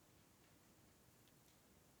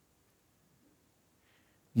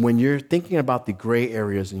 When you're thinking about the gray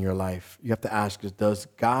areas in your life, you have to ask, does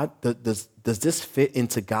this fit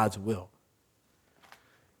into God's will?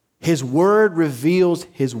 His word reveals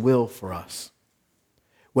his will for us.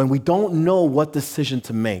 When we don't know what decision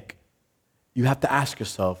to make, you have to ask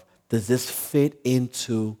yourself, does this fit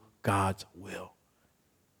into God's will?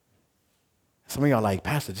 Some of y'all are like,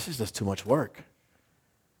 Pastor, this is just too much work.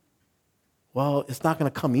 Well, it's not going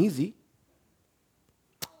to come easy.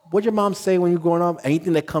 What'd your mom say when you were growing up?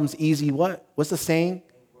 Anything that comes easy, what? What's the saying?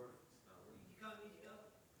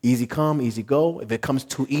 Easy come, easy go. If it comes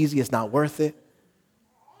too easy, it's not worth it.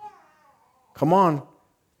 Come on,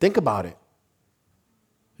 think about it.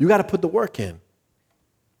 You got to put the work in.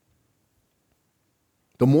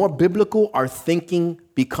 The more biblical our thinking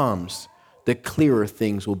becomes, the clearer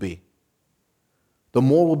things will be. The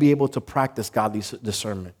more we'll be able to practice godly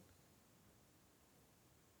discernment.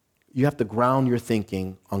 You have to ground your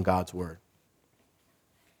thinking on God's word.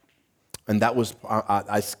 And that was,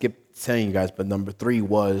 I skipped telling you guys, but number 3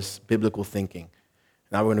 was biblical thinking.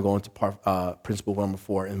 Now we're going to go into principle number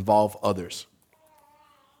 4, involve others.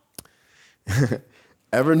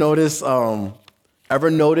 Ever notice a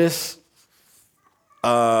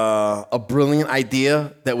brilliant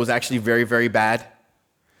idea that was actually very, very bad?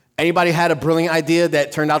 Anybody had a brilliant idea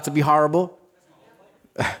that turned out to be horrible?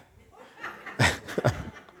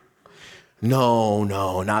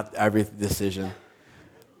 No, not every decision.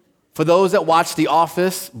 For those that watch The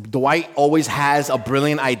Office, Dwight always has a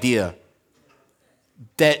brilliant idea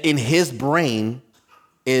that in his brain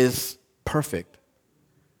is perfect.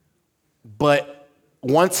 But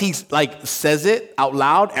once he says it out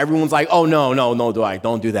loud, everyone's like, oh, no, Dwight,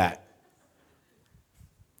 don't do that.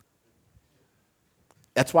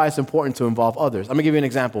 That's why it's important to involve others. I'm going to give you an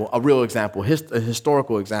example, a real example, a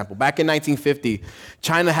historical example. Back in 1950,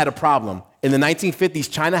 China had a problem. In the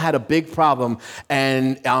 1950s, China had a big problem,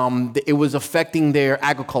 and it was affecting their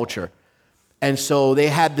agriculture. And so they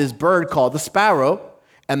had this bird called the sparrow,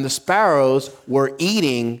 and the sparrows were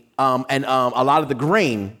eating a lot of the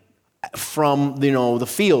grain from the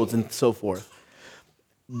fields and so forth.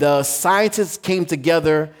 The scientists came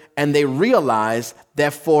together and they realized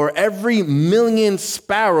that for every million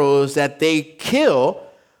sparrows that they kill,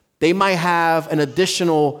 they might have an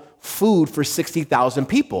additional food for 60,000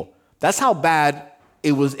 people. That's how bad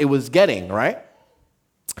it was getting, right?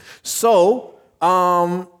 So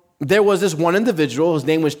there was this one individual, his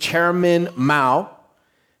name was Chairman Mao,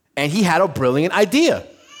 and he had a brilliant idea.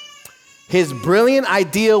 His brilliant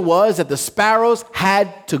idea was that the sparrows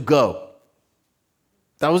had to go.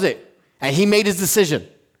 That was it. And he made his decision.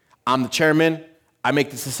 I'm the chairman. I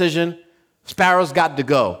make this decision. Sparrows got to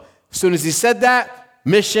go. As soon as he said that,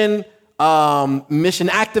 mission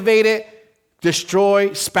activated,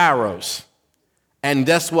 destroy sparrows. And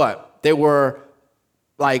guess what? There were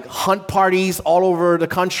like hunt parties all over the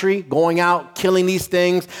country, going out, killing these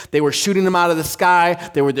things. They were shooting them out of the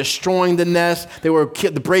sky. They were destroying the nest. They were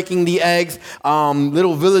breaking the eggs.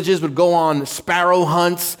 Little villages would go on sparrow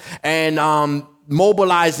hunts and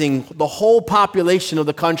mobilizing the whole population of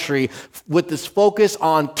the country with this focus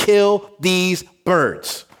on kill these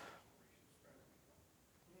birds.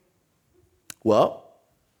 Well,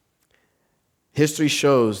 history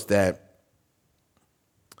shows that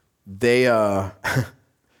they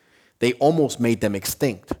almost made them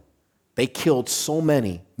extinct. They killed so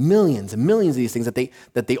many, millions and millions of these things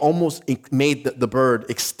that they almost made the bird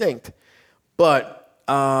extinct. But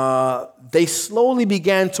they slowly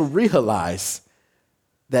began to realize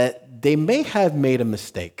that they may have made a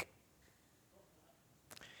mistake.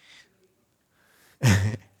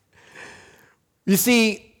 You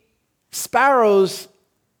see, sparrows,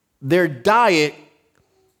 their diet,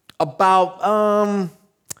 about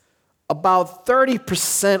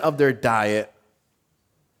 30% of their diet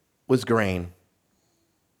was grain.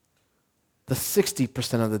 The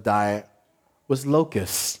 60% of the diet was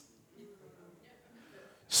locusts.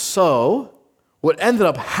 So what ended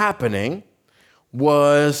up happening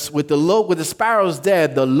was with the sparrows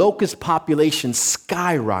dead, the locust population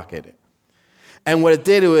skyrocketed. And what it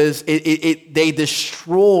did was they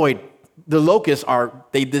destroyed, the locusts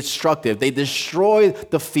they destructive. They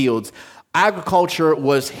destroyed the fields. Agriculture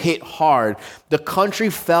was hit hard. The country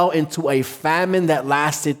fell into a famine that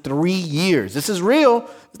lasted 3 years. This is real.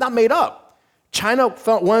 It's not made up. China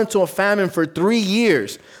went into a famine for 3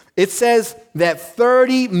 years. It says that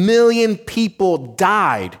 30 million people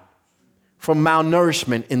died from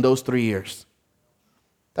malnourishment in those 3 years.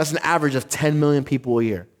 That's an average of 10 million people a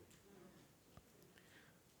year.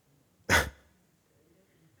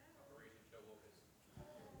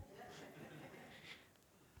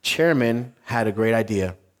 Chairman had a great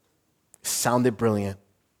idea. Sounded brilliant.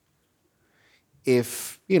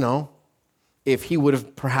 If he would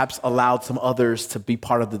have perhaps allowed some others to be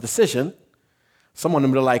part of the decision, someone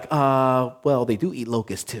would be like, well, they do eat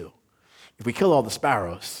locusts too. If we kill all the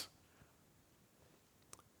sparrows.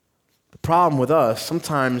 The problem with us,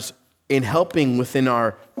 sometimes in helping within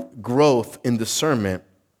our growth in discernment,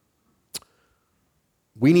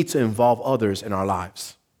 we need to involve others in our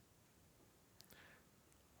lives.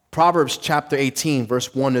 Proverbs chapter 18,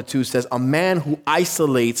 verse 1 to 2 says, a man who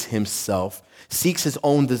isolates himself seeks his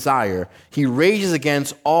own desire. He rages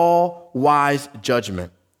against all wise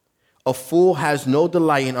judgment. A fool has no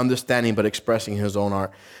delight in understanding but expressing his own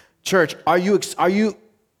art. Church, are you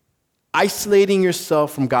isolating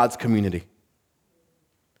yourself from God's community?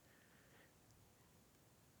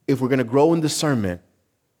 If we're going to grow in discernment,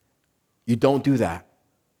 you don't do that.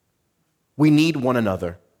 We need one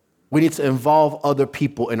another. We need to involve other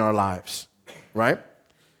people in our lives, right?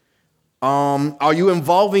 Are you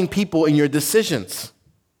involving people in your decisions?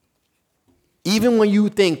 Even when you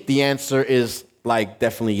think the answer is like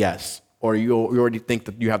definitely yes, or you already think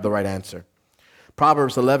that you have the right answer.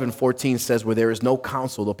 Proverbs 11:14 says, where there is no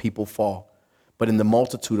counsel, the people fall, but in the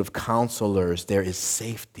multitude of counselors, there is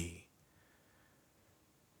safety.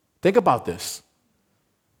 Think about this.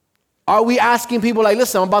 Are we asking people like,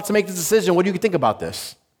 listen, I'm about to make this decision. What do you think about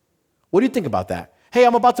this? What do you think about that? Hey,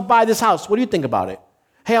 I'm about to buy this house. What do you think about it?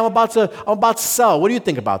 Hey, I'm about to sell. What do you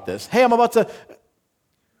think about this? Hey, I'm about to...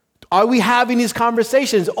 Are we having these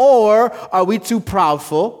conversations, or are we too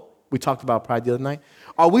proudful? We talked about pride the other night.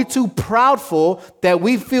 Are we too proudful that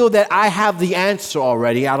we feel that I have the answer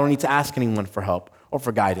already? I don't need to ask anyone for help or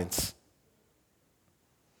for guidance.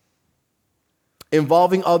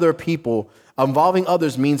 Involving other people, involving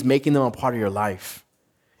others means making them a part of your life.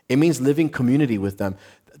 It means living community with them.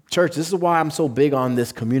 Church, this is why I'm so big on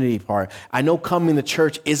this community part. I know coming to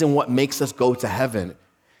church isn't what makes us go to heaven.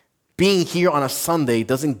 Being here on a Sunday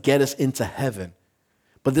doesn't get us into heaven.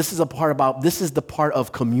 But this is the part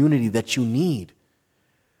of community that you need.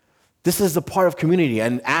 This is the part of community,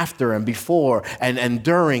 and after and before and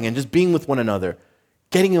during, and just being with one another,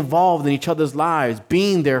 getting involved in each other's lives,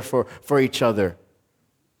 being there for each other.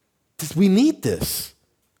 We need this.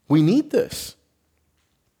 We need this.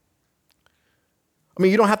 I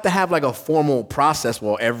mean, you don't have to have like a formal process.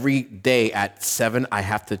 Well, every day at 7, I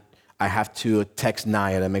have to text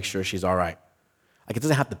Naya to make sure she's all right. Like, it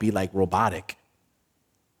doesn't have to be like robotic.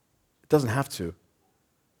 It doesn't have to.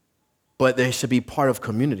 But they should be part of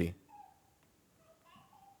community.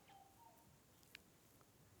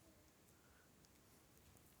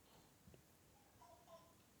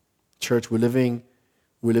 Church, we're living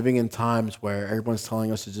in times where everyone's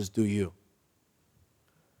telling us to just do you.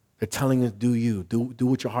 They're telling us, do you. Do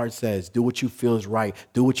what your heart says. Do what you feel is right.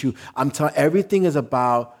 Everything is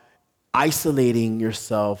about isolating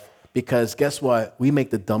yourself, because guess what? We make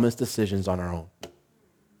the dumbest decisions on our own.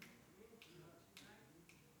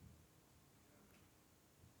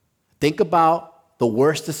 Think about the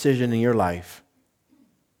worst decision in your life,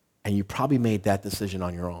 and you probably made that decision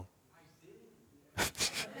on your own.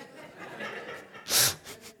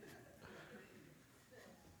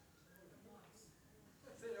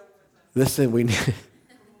 Listen,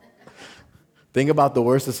 think about the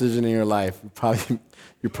worst decision in your life.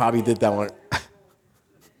 You probably did that one.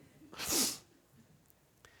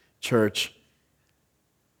 Church,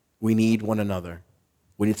 we need one another.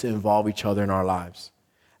 We need to involve each other in our lives.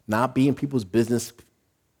 Not be in people's business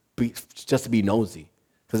just to be nosy.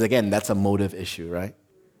 Because again, that's a motive issue, right?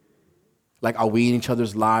 Like, are we in each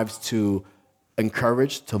other's lives to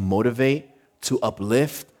encourage, to motivate, to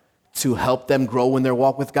uplift, to help them grow in their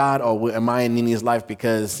walk with God? Or am I in Nini's life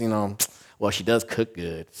because, well, she does cook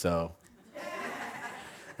good, so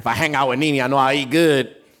if I hang out with Nini, I know I eat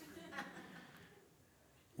good.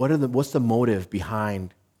 What's the motive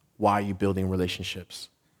behind why you're building relationships?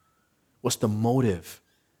 What's the motive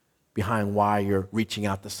behind why you're reaching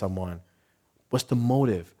out to someone? What's the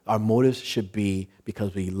motive? Our motives should be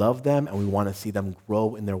because we love them and we want to see them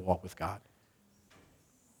grow in their walk with God.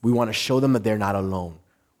 We want to show them that they're not alone.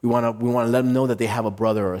 We want to let them know that they have a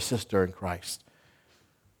brother or a sister in Christ.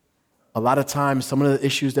 A lot of times, some of the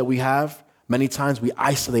issues that we have, many times we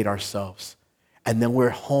isolate ourselves. And then we're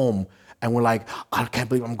home and we're like, I can't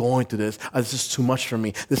believe I'm going through this. This is too much for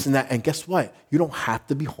me, this and that. And guess what? You don't have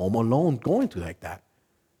to be home alone going through like that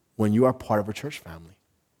when you are part of a church family.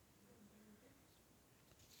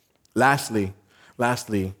 Lastly,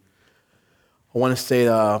 I want to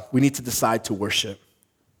say we need to decide to worship.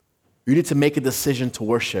 You need to make a decision to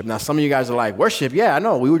worship. Now, some of you guys are like, worship? Yeah, I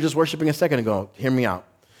know. We were just worshiping a second ago. Hear me out,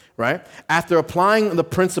 right? After applying the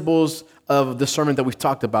principles of the sermon that we've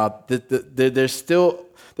talked about, there's still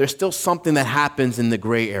something that happens in the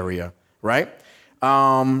gray area, right?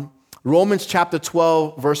 Romans chapter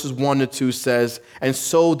 12, verses 1 to 2 says, and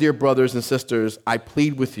so, dear brothers and sisters, I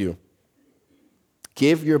plead with you,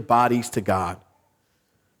 give your bodies to God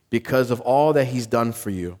because of all that he's done for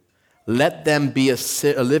you. Let them be a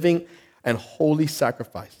living and holy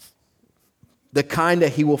sacrifice, the kind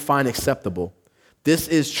that he will find acceptable. This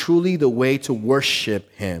is truly the way to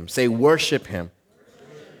worship him. Say, worship him.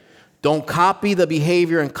 Don't copy the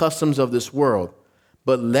behavior and customs of this world,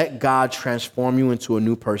 but let God transform you into a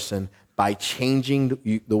new person by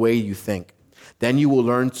changing the way you think. Then you will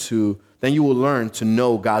learn to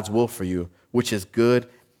know God's will for you, which is good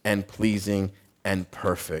and pleasing and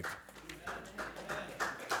perfect.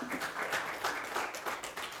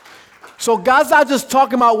 So God's not just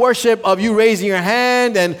talking about worship of you raising your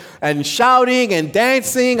hand and shouting and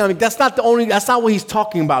dancing. I mean, that's not what he's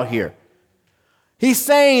talking about here. He's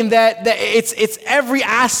saying that it's every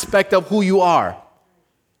aspect of who you are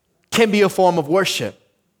can be a form of worship.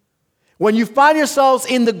 When you find yourselves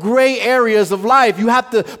in the gray areas of life, you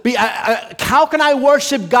have to be, how can I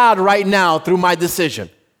worship God right now through my decision?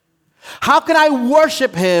 How can I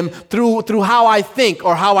worship him through how I think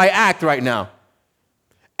or how I act right now?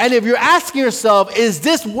 And if you're asking yourself, is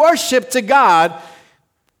this worship to God?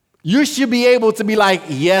 You should be able to be like,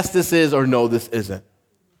 yes, this is, or no, this isn't.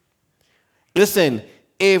 Listen,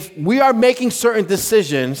 if we are making certain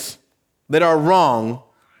decisions that are wrong,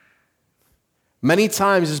 many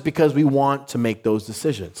times it's because we want to make those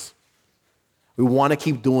decisions. We want to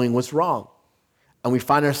keep doing what's wrong. And we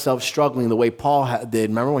find ourselves struggling the way Paul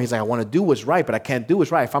did. Remember when he's like, I want to do what's right, but I can't do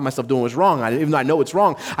what's right. I find myself doing what's wrong. Even though I know it's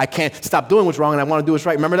wrong, I can't stop doing what's wrong, and I want to do what's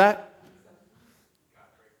right. Remember that?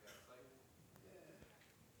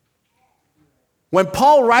 When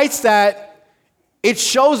Paul writes that, it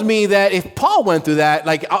shows me that if Paul went through that,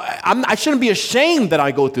 like I shouldn't be ashamed that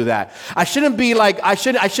I go through that. I shouldn't be like I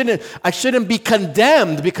shouldn't be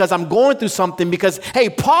condemned because I'm going through something, because hey,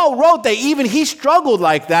 Paul wrote that even he struggled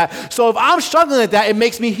like that. So if I'm struggling like that, it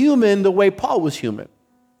makes me human the way Paul was human.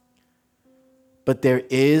 But there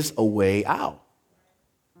is a way out.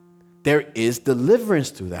 There is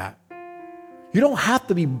deliverance through that. You don't have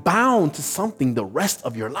to be bound to something the rest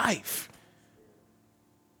of your life.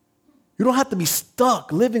 You don't have to be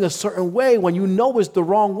stuck living a certain way when you know it's the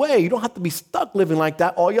wrong way. You don't have to be stuck living like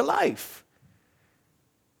that all your life.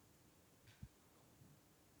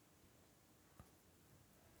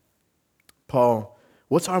 Paul,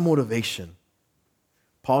 what's our motivation?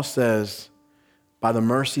 Paul says, by the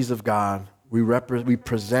mercies of God, we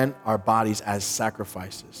present our bodies as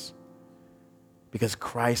sacrifices because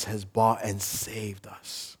Christ has bought and saved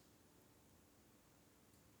us.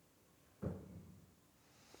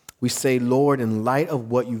 We say, Lord, in light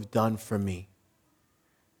of what you've done for me,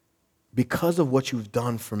 because of what you've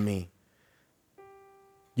done for me,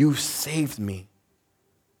 you've saved me.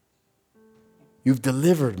 You've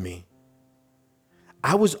delivered me.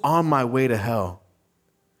 I was on my way to hell,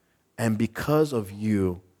 and because of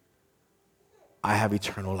you, I have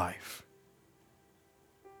eternal life.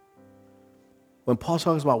 When Paul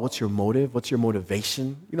talks about what's your motive, what's your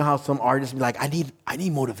motivation, you know how some artists be like, I need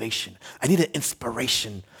motivation. I need an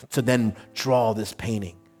inspiration to then draw this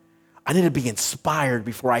painting. I need to be inspired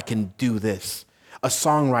before I can do this. A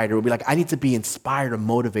songwriter will be like, I need to be inspired or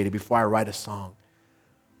motivated before I write a song.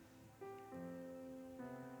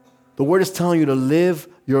 The word is telling you to live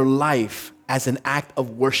your life as an act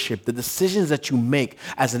of worship, the decisions that you make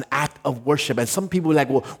as an act of worship. And some people are like,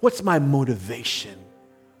 well, what's my motivation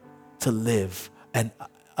to live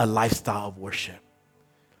a lifestyle of worship?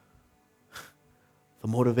 The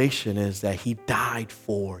motivation is that he died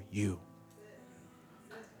for you.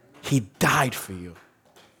 He died for you.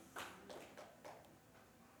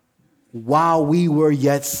 While we were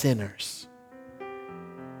yet sinners,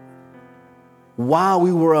 while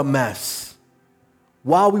we were a mess,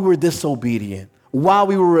 while we were disobedient, while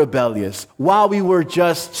we were rebellious, while we were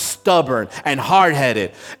just stubborn and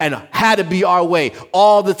hard-headed and had to be our way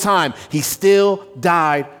all the time, he still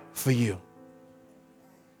died for you.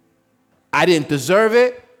 I didn't deserve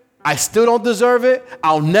it. I still don't deserve it.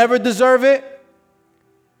 I'll never deserve it.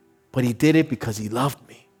 But he did it because he loved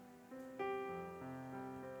me.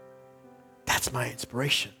 That's my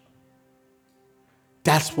inspiration.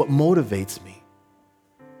 That's what motivates me.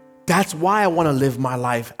 That's why I want to live my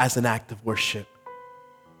life as an act of worship.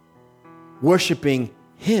 Worshiping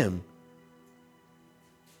him.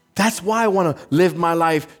 That's why I want to live my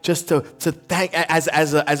life just to thank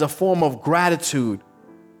as a form of gratitude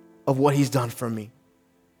of what he's done for me.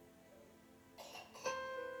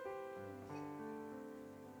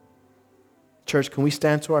 Church, can we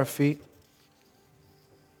stand to our feet?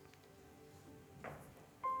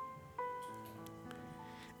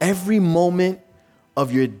 Every moment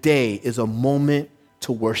of your day is a moment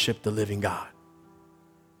to worship the living God.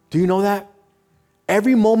 Do you know that?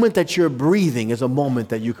 Every moment that you're breathing is a moment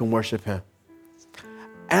that you can worship him.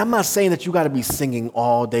 And I'm not saying that you got to be singing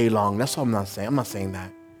all day long. That's what I'm not saying. I'm not saying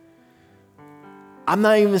that. I'm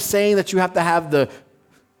not even saying that you have to have the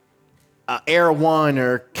Air One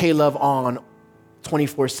or K-Love on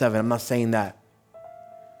 24/7. I'm not saying that.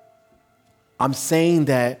 I'm saying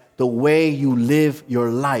that the way you live your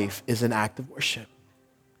life is an act of worship.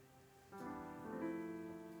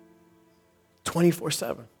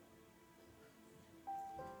 24/7.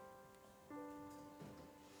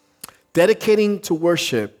 Dedicating to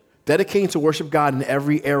worship God in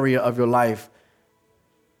every area of your life,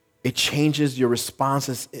 it changes your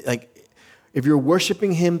responses. Like, if you're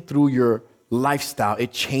worshiping him through your lifestyle,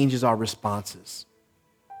 it changes our responses.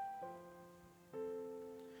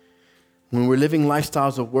 When we're living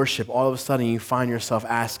lifestyles of worship, all of a sudden you find yourself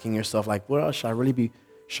asking yourself, like, what else should I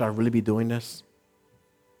really be doing this?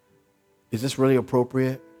 Is this really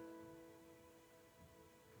appropriate?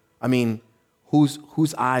 I mean,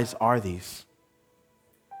 whose eyes are these?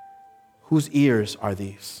 Whose ears are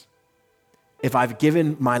these? If I've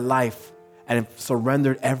given my life and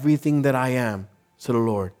surrendered everything that I am to the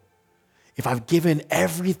Lord, if I've given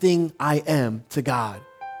everything I am to God,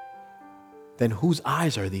 then whose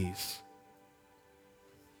eyes are these?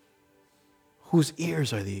 Whose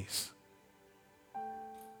ears are these?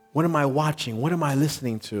 What am I watching? What am I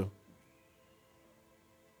listening to?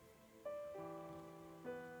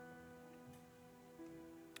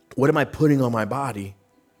 What am I putting on my body?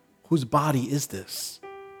 Whose body is this?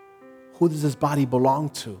 Who does this body belong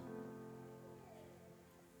to?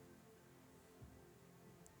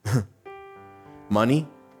 Money?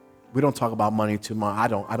 We don't talk about money too much. I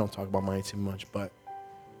don't talk about money too much, but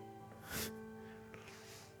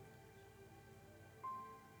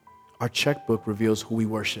our checkbook reveals who we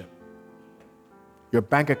worship. Your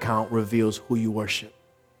bank account reveals who you worship.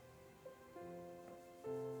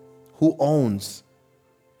 Who owns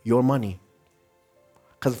your money?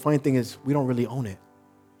 Because the funny thing is, we don't really own it.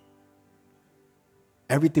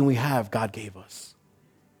 Everything we have, God gave us.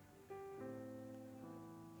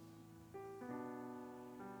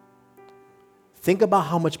 Think about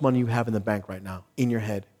how much money you have in the bank right now, in your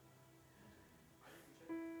head.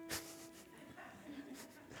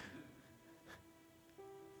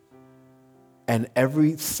 And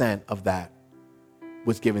every cent of that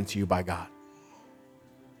was given to you by God.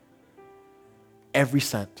 Every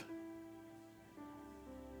cent.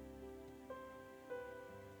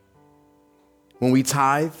 When we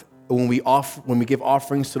tithe, when we give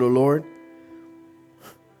offerings to the Lord,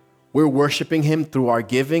 We're worshiping him through our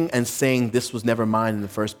giving and saying this was never mine in the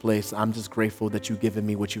first place. I'm just grateful that you've given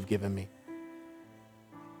me what you've given me.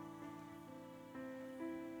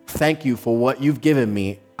 Thank you for what you've given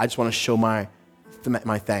me. I just want to show my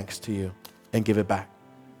thanks to you and give it back.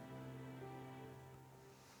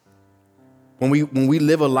 When we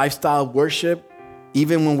live a lifestyle of worship,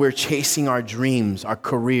 even when we're chasing our dreams, our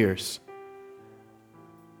careers,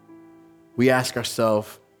 we ask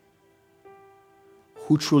ourselves,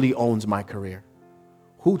 who truly owns my career?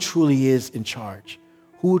 Who truly is in charge?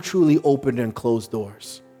 Who truly opened and closed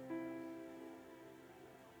doors?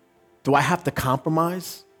 Do I have to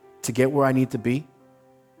compromise to get where I need to be?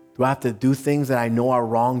 Do I have to do things that I know are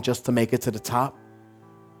wrong just to make it to the top?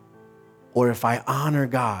 Or if I honor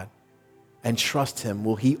God and trust him,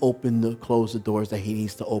 will he close the doors that he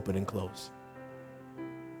needs to open and close?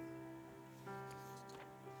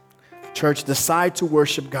 Church, decide to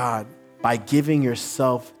worship God by giving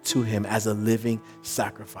yourself to him as a living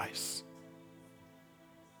sacrifice.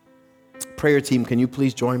 Prayer team, can you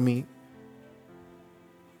please join me?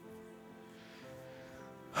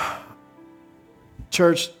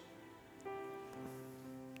 Church,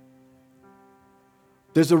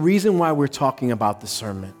 there's a reason why we're talking about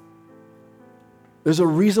discernment. There's a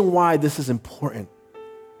reason why this is important.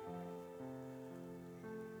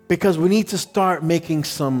 Because we need to start making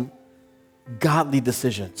some godly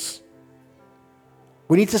decisions.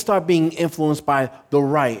 We need to start being influenced by the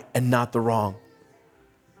right and not the wrong.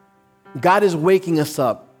 God is waking us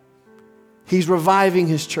up. He's reviving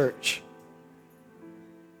his church.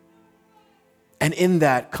 And in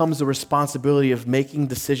that comes the responsibility of making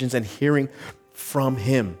decisions and hearing from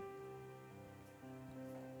him.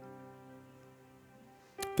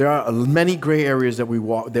 There are many gray areas that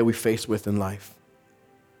we face with in life.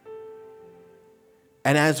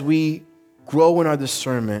 And as we grow in our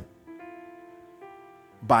discernment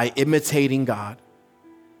by imitating God,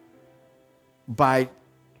 by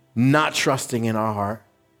not trusting in our heart,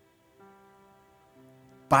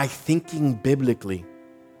 by thinking biblically,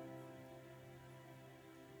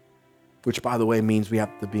 which, by the way, means we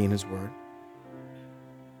have to be in his word,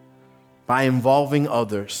 by involving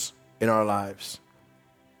others in our lives,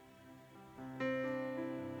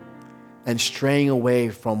 and straying away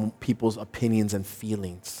from people's opinions and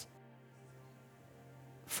feelings.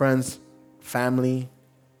 Friends, family,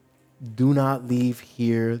 do not leave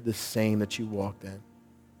here the same that you walked in.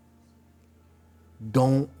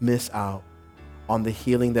 Don't miss out on the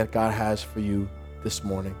healing that God has for you this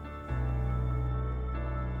morning.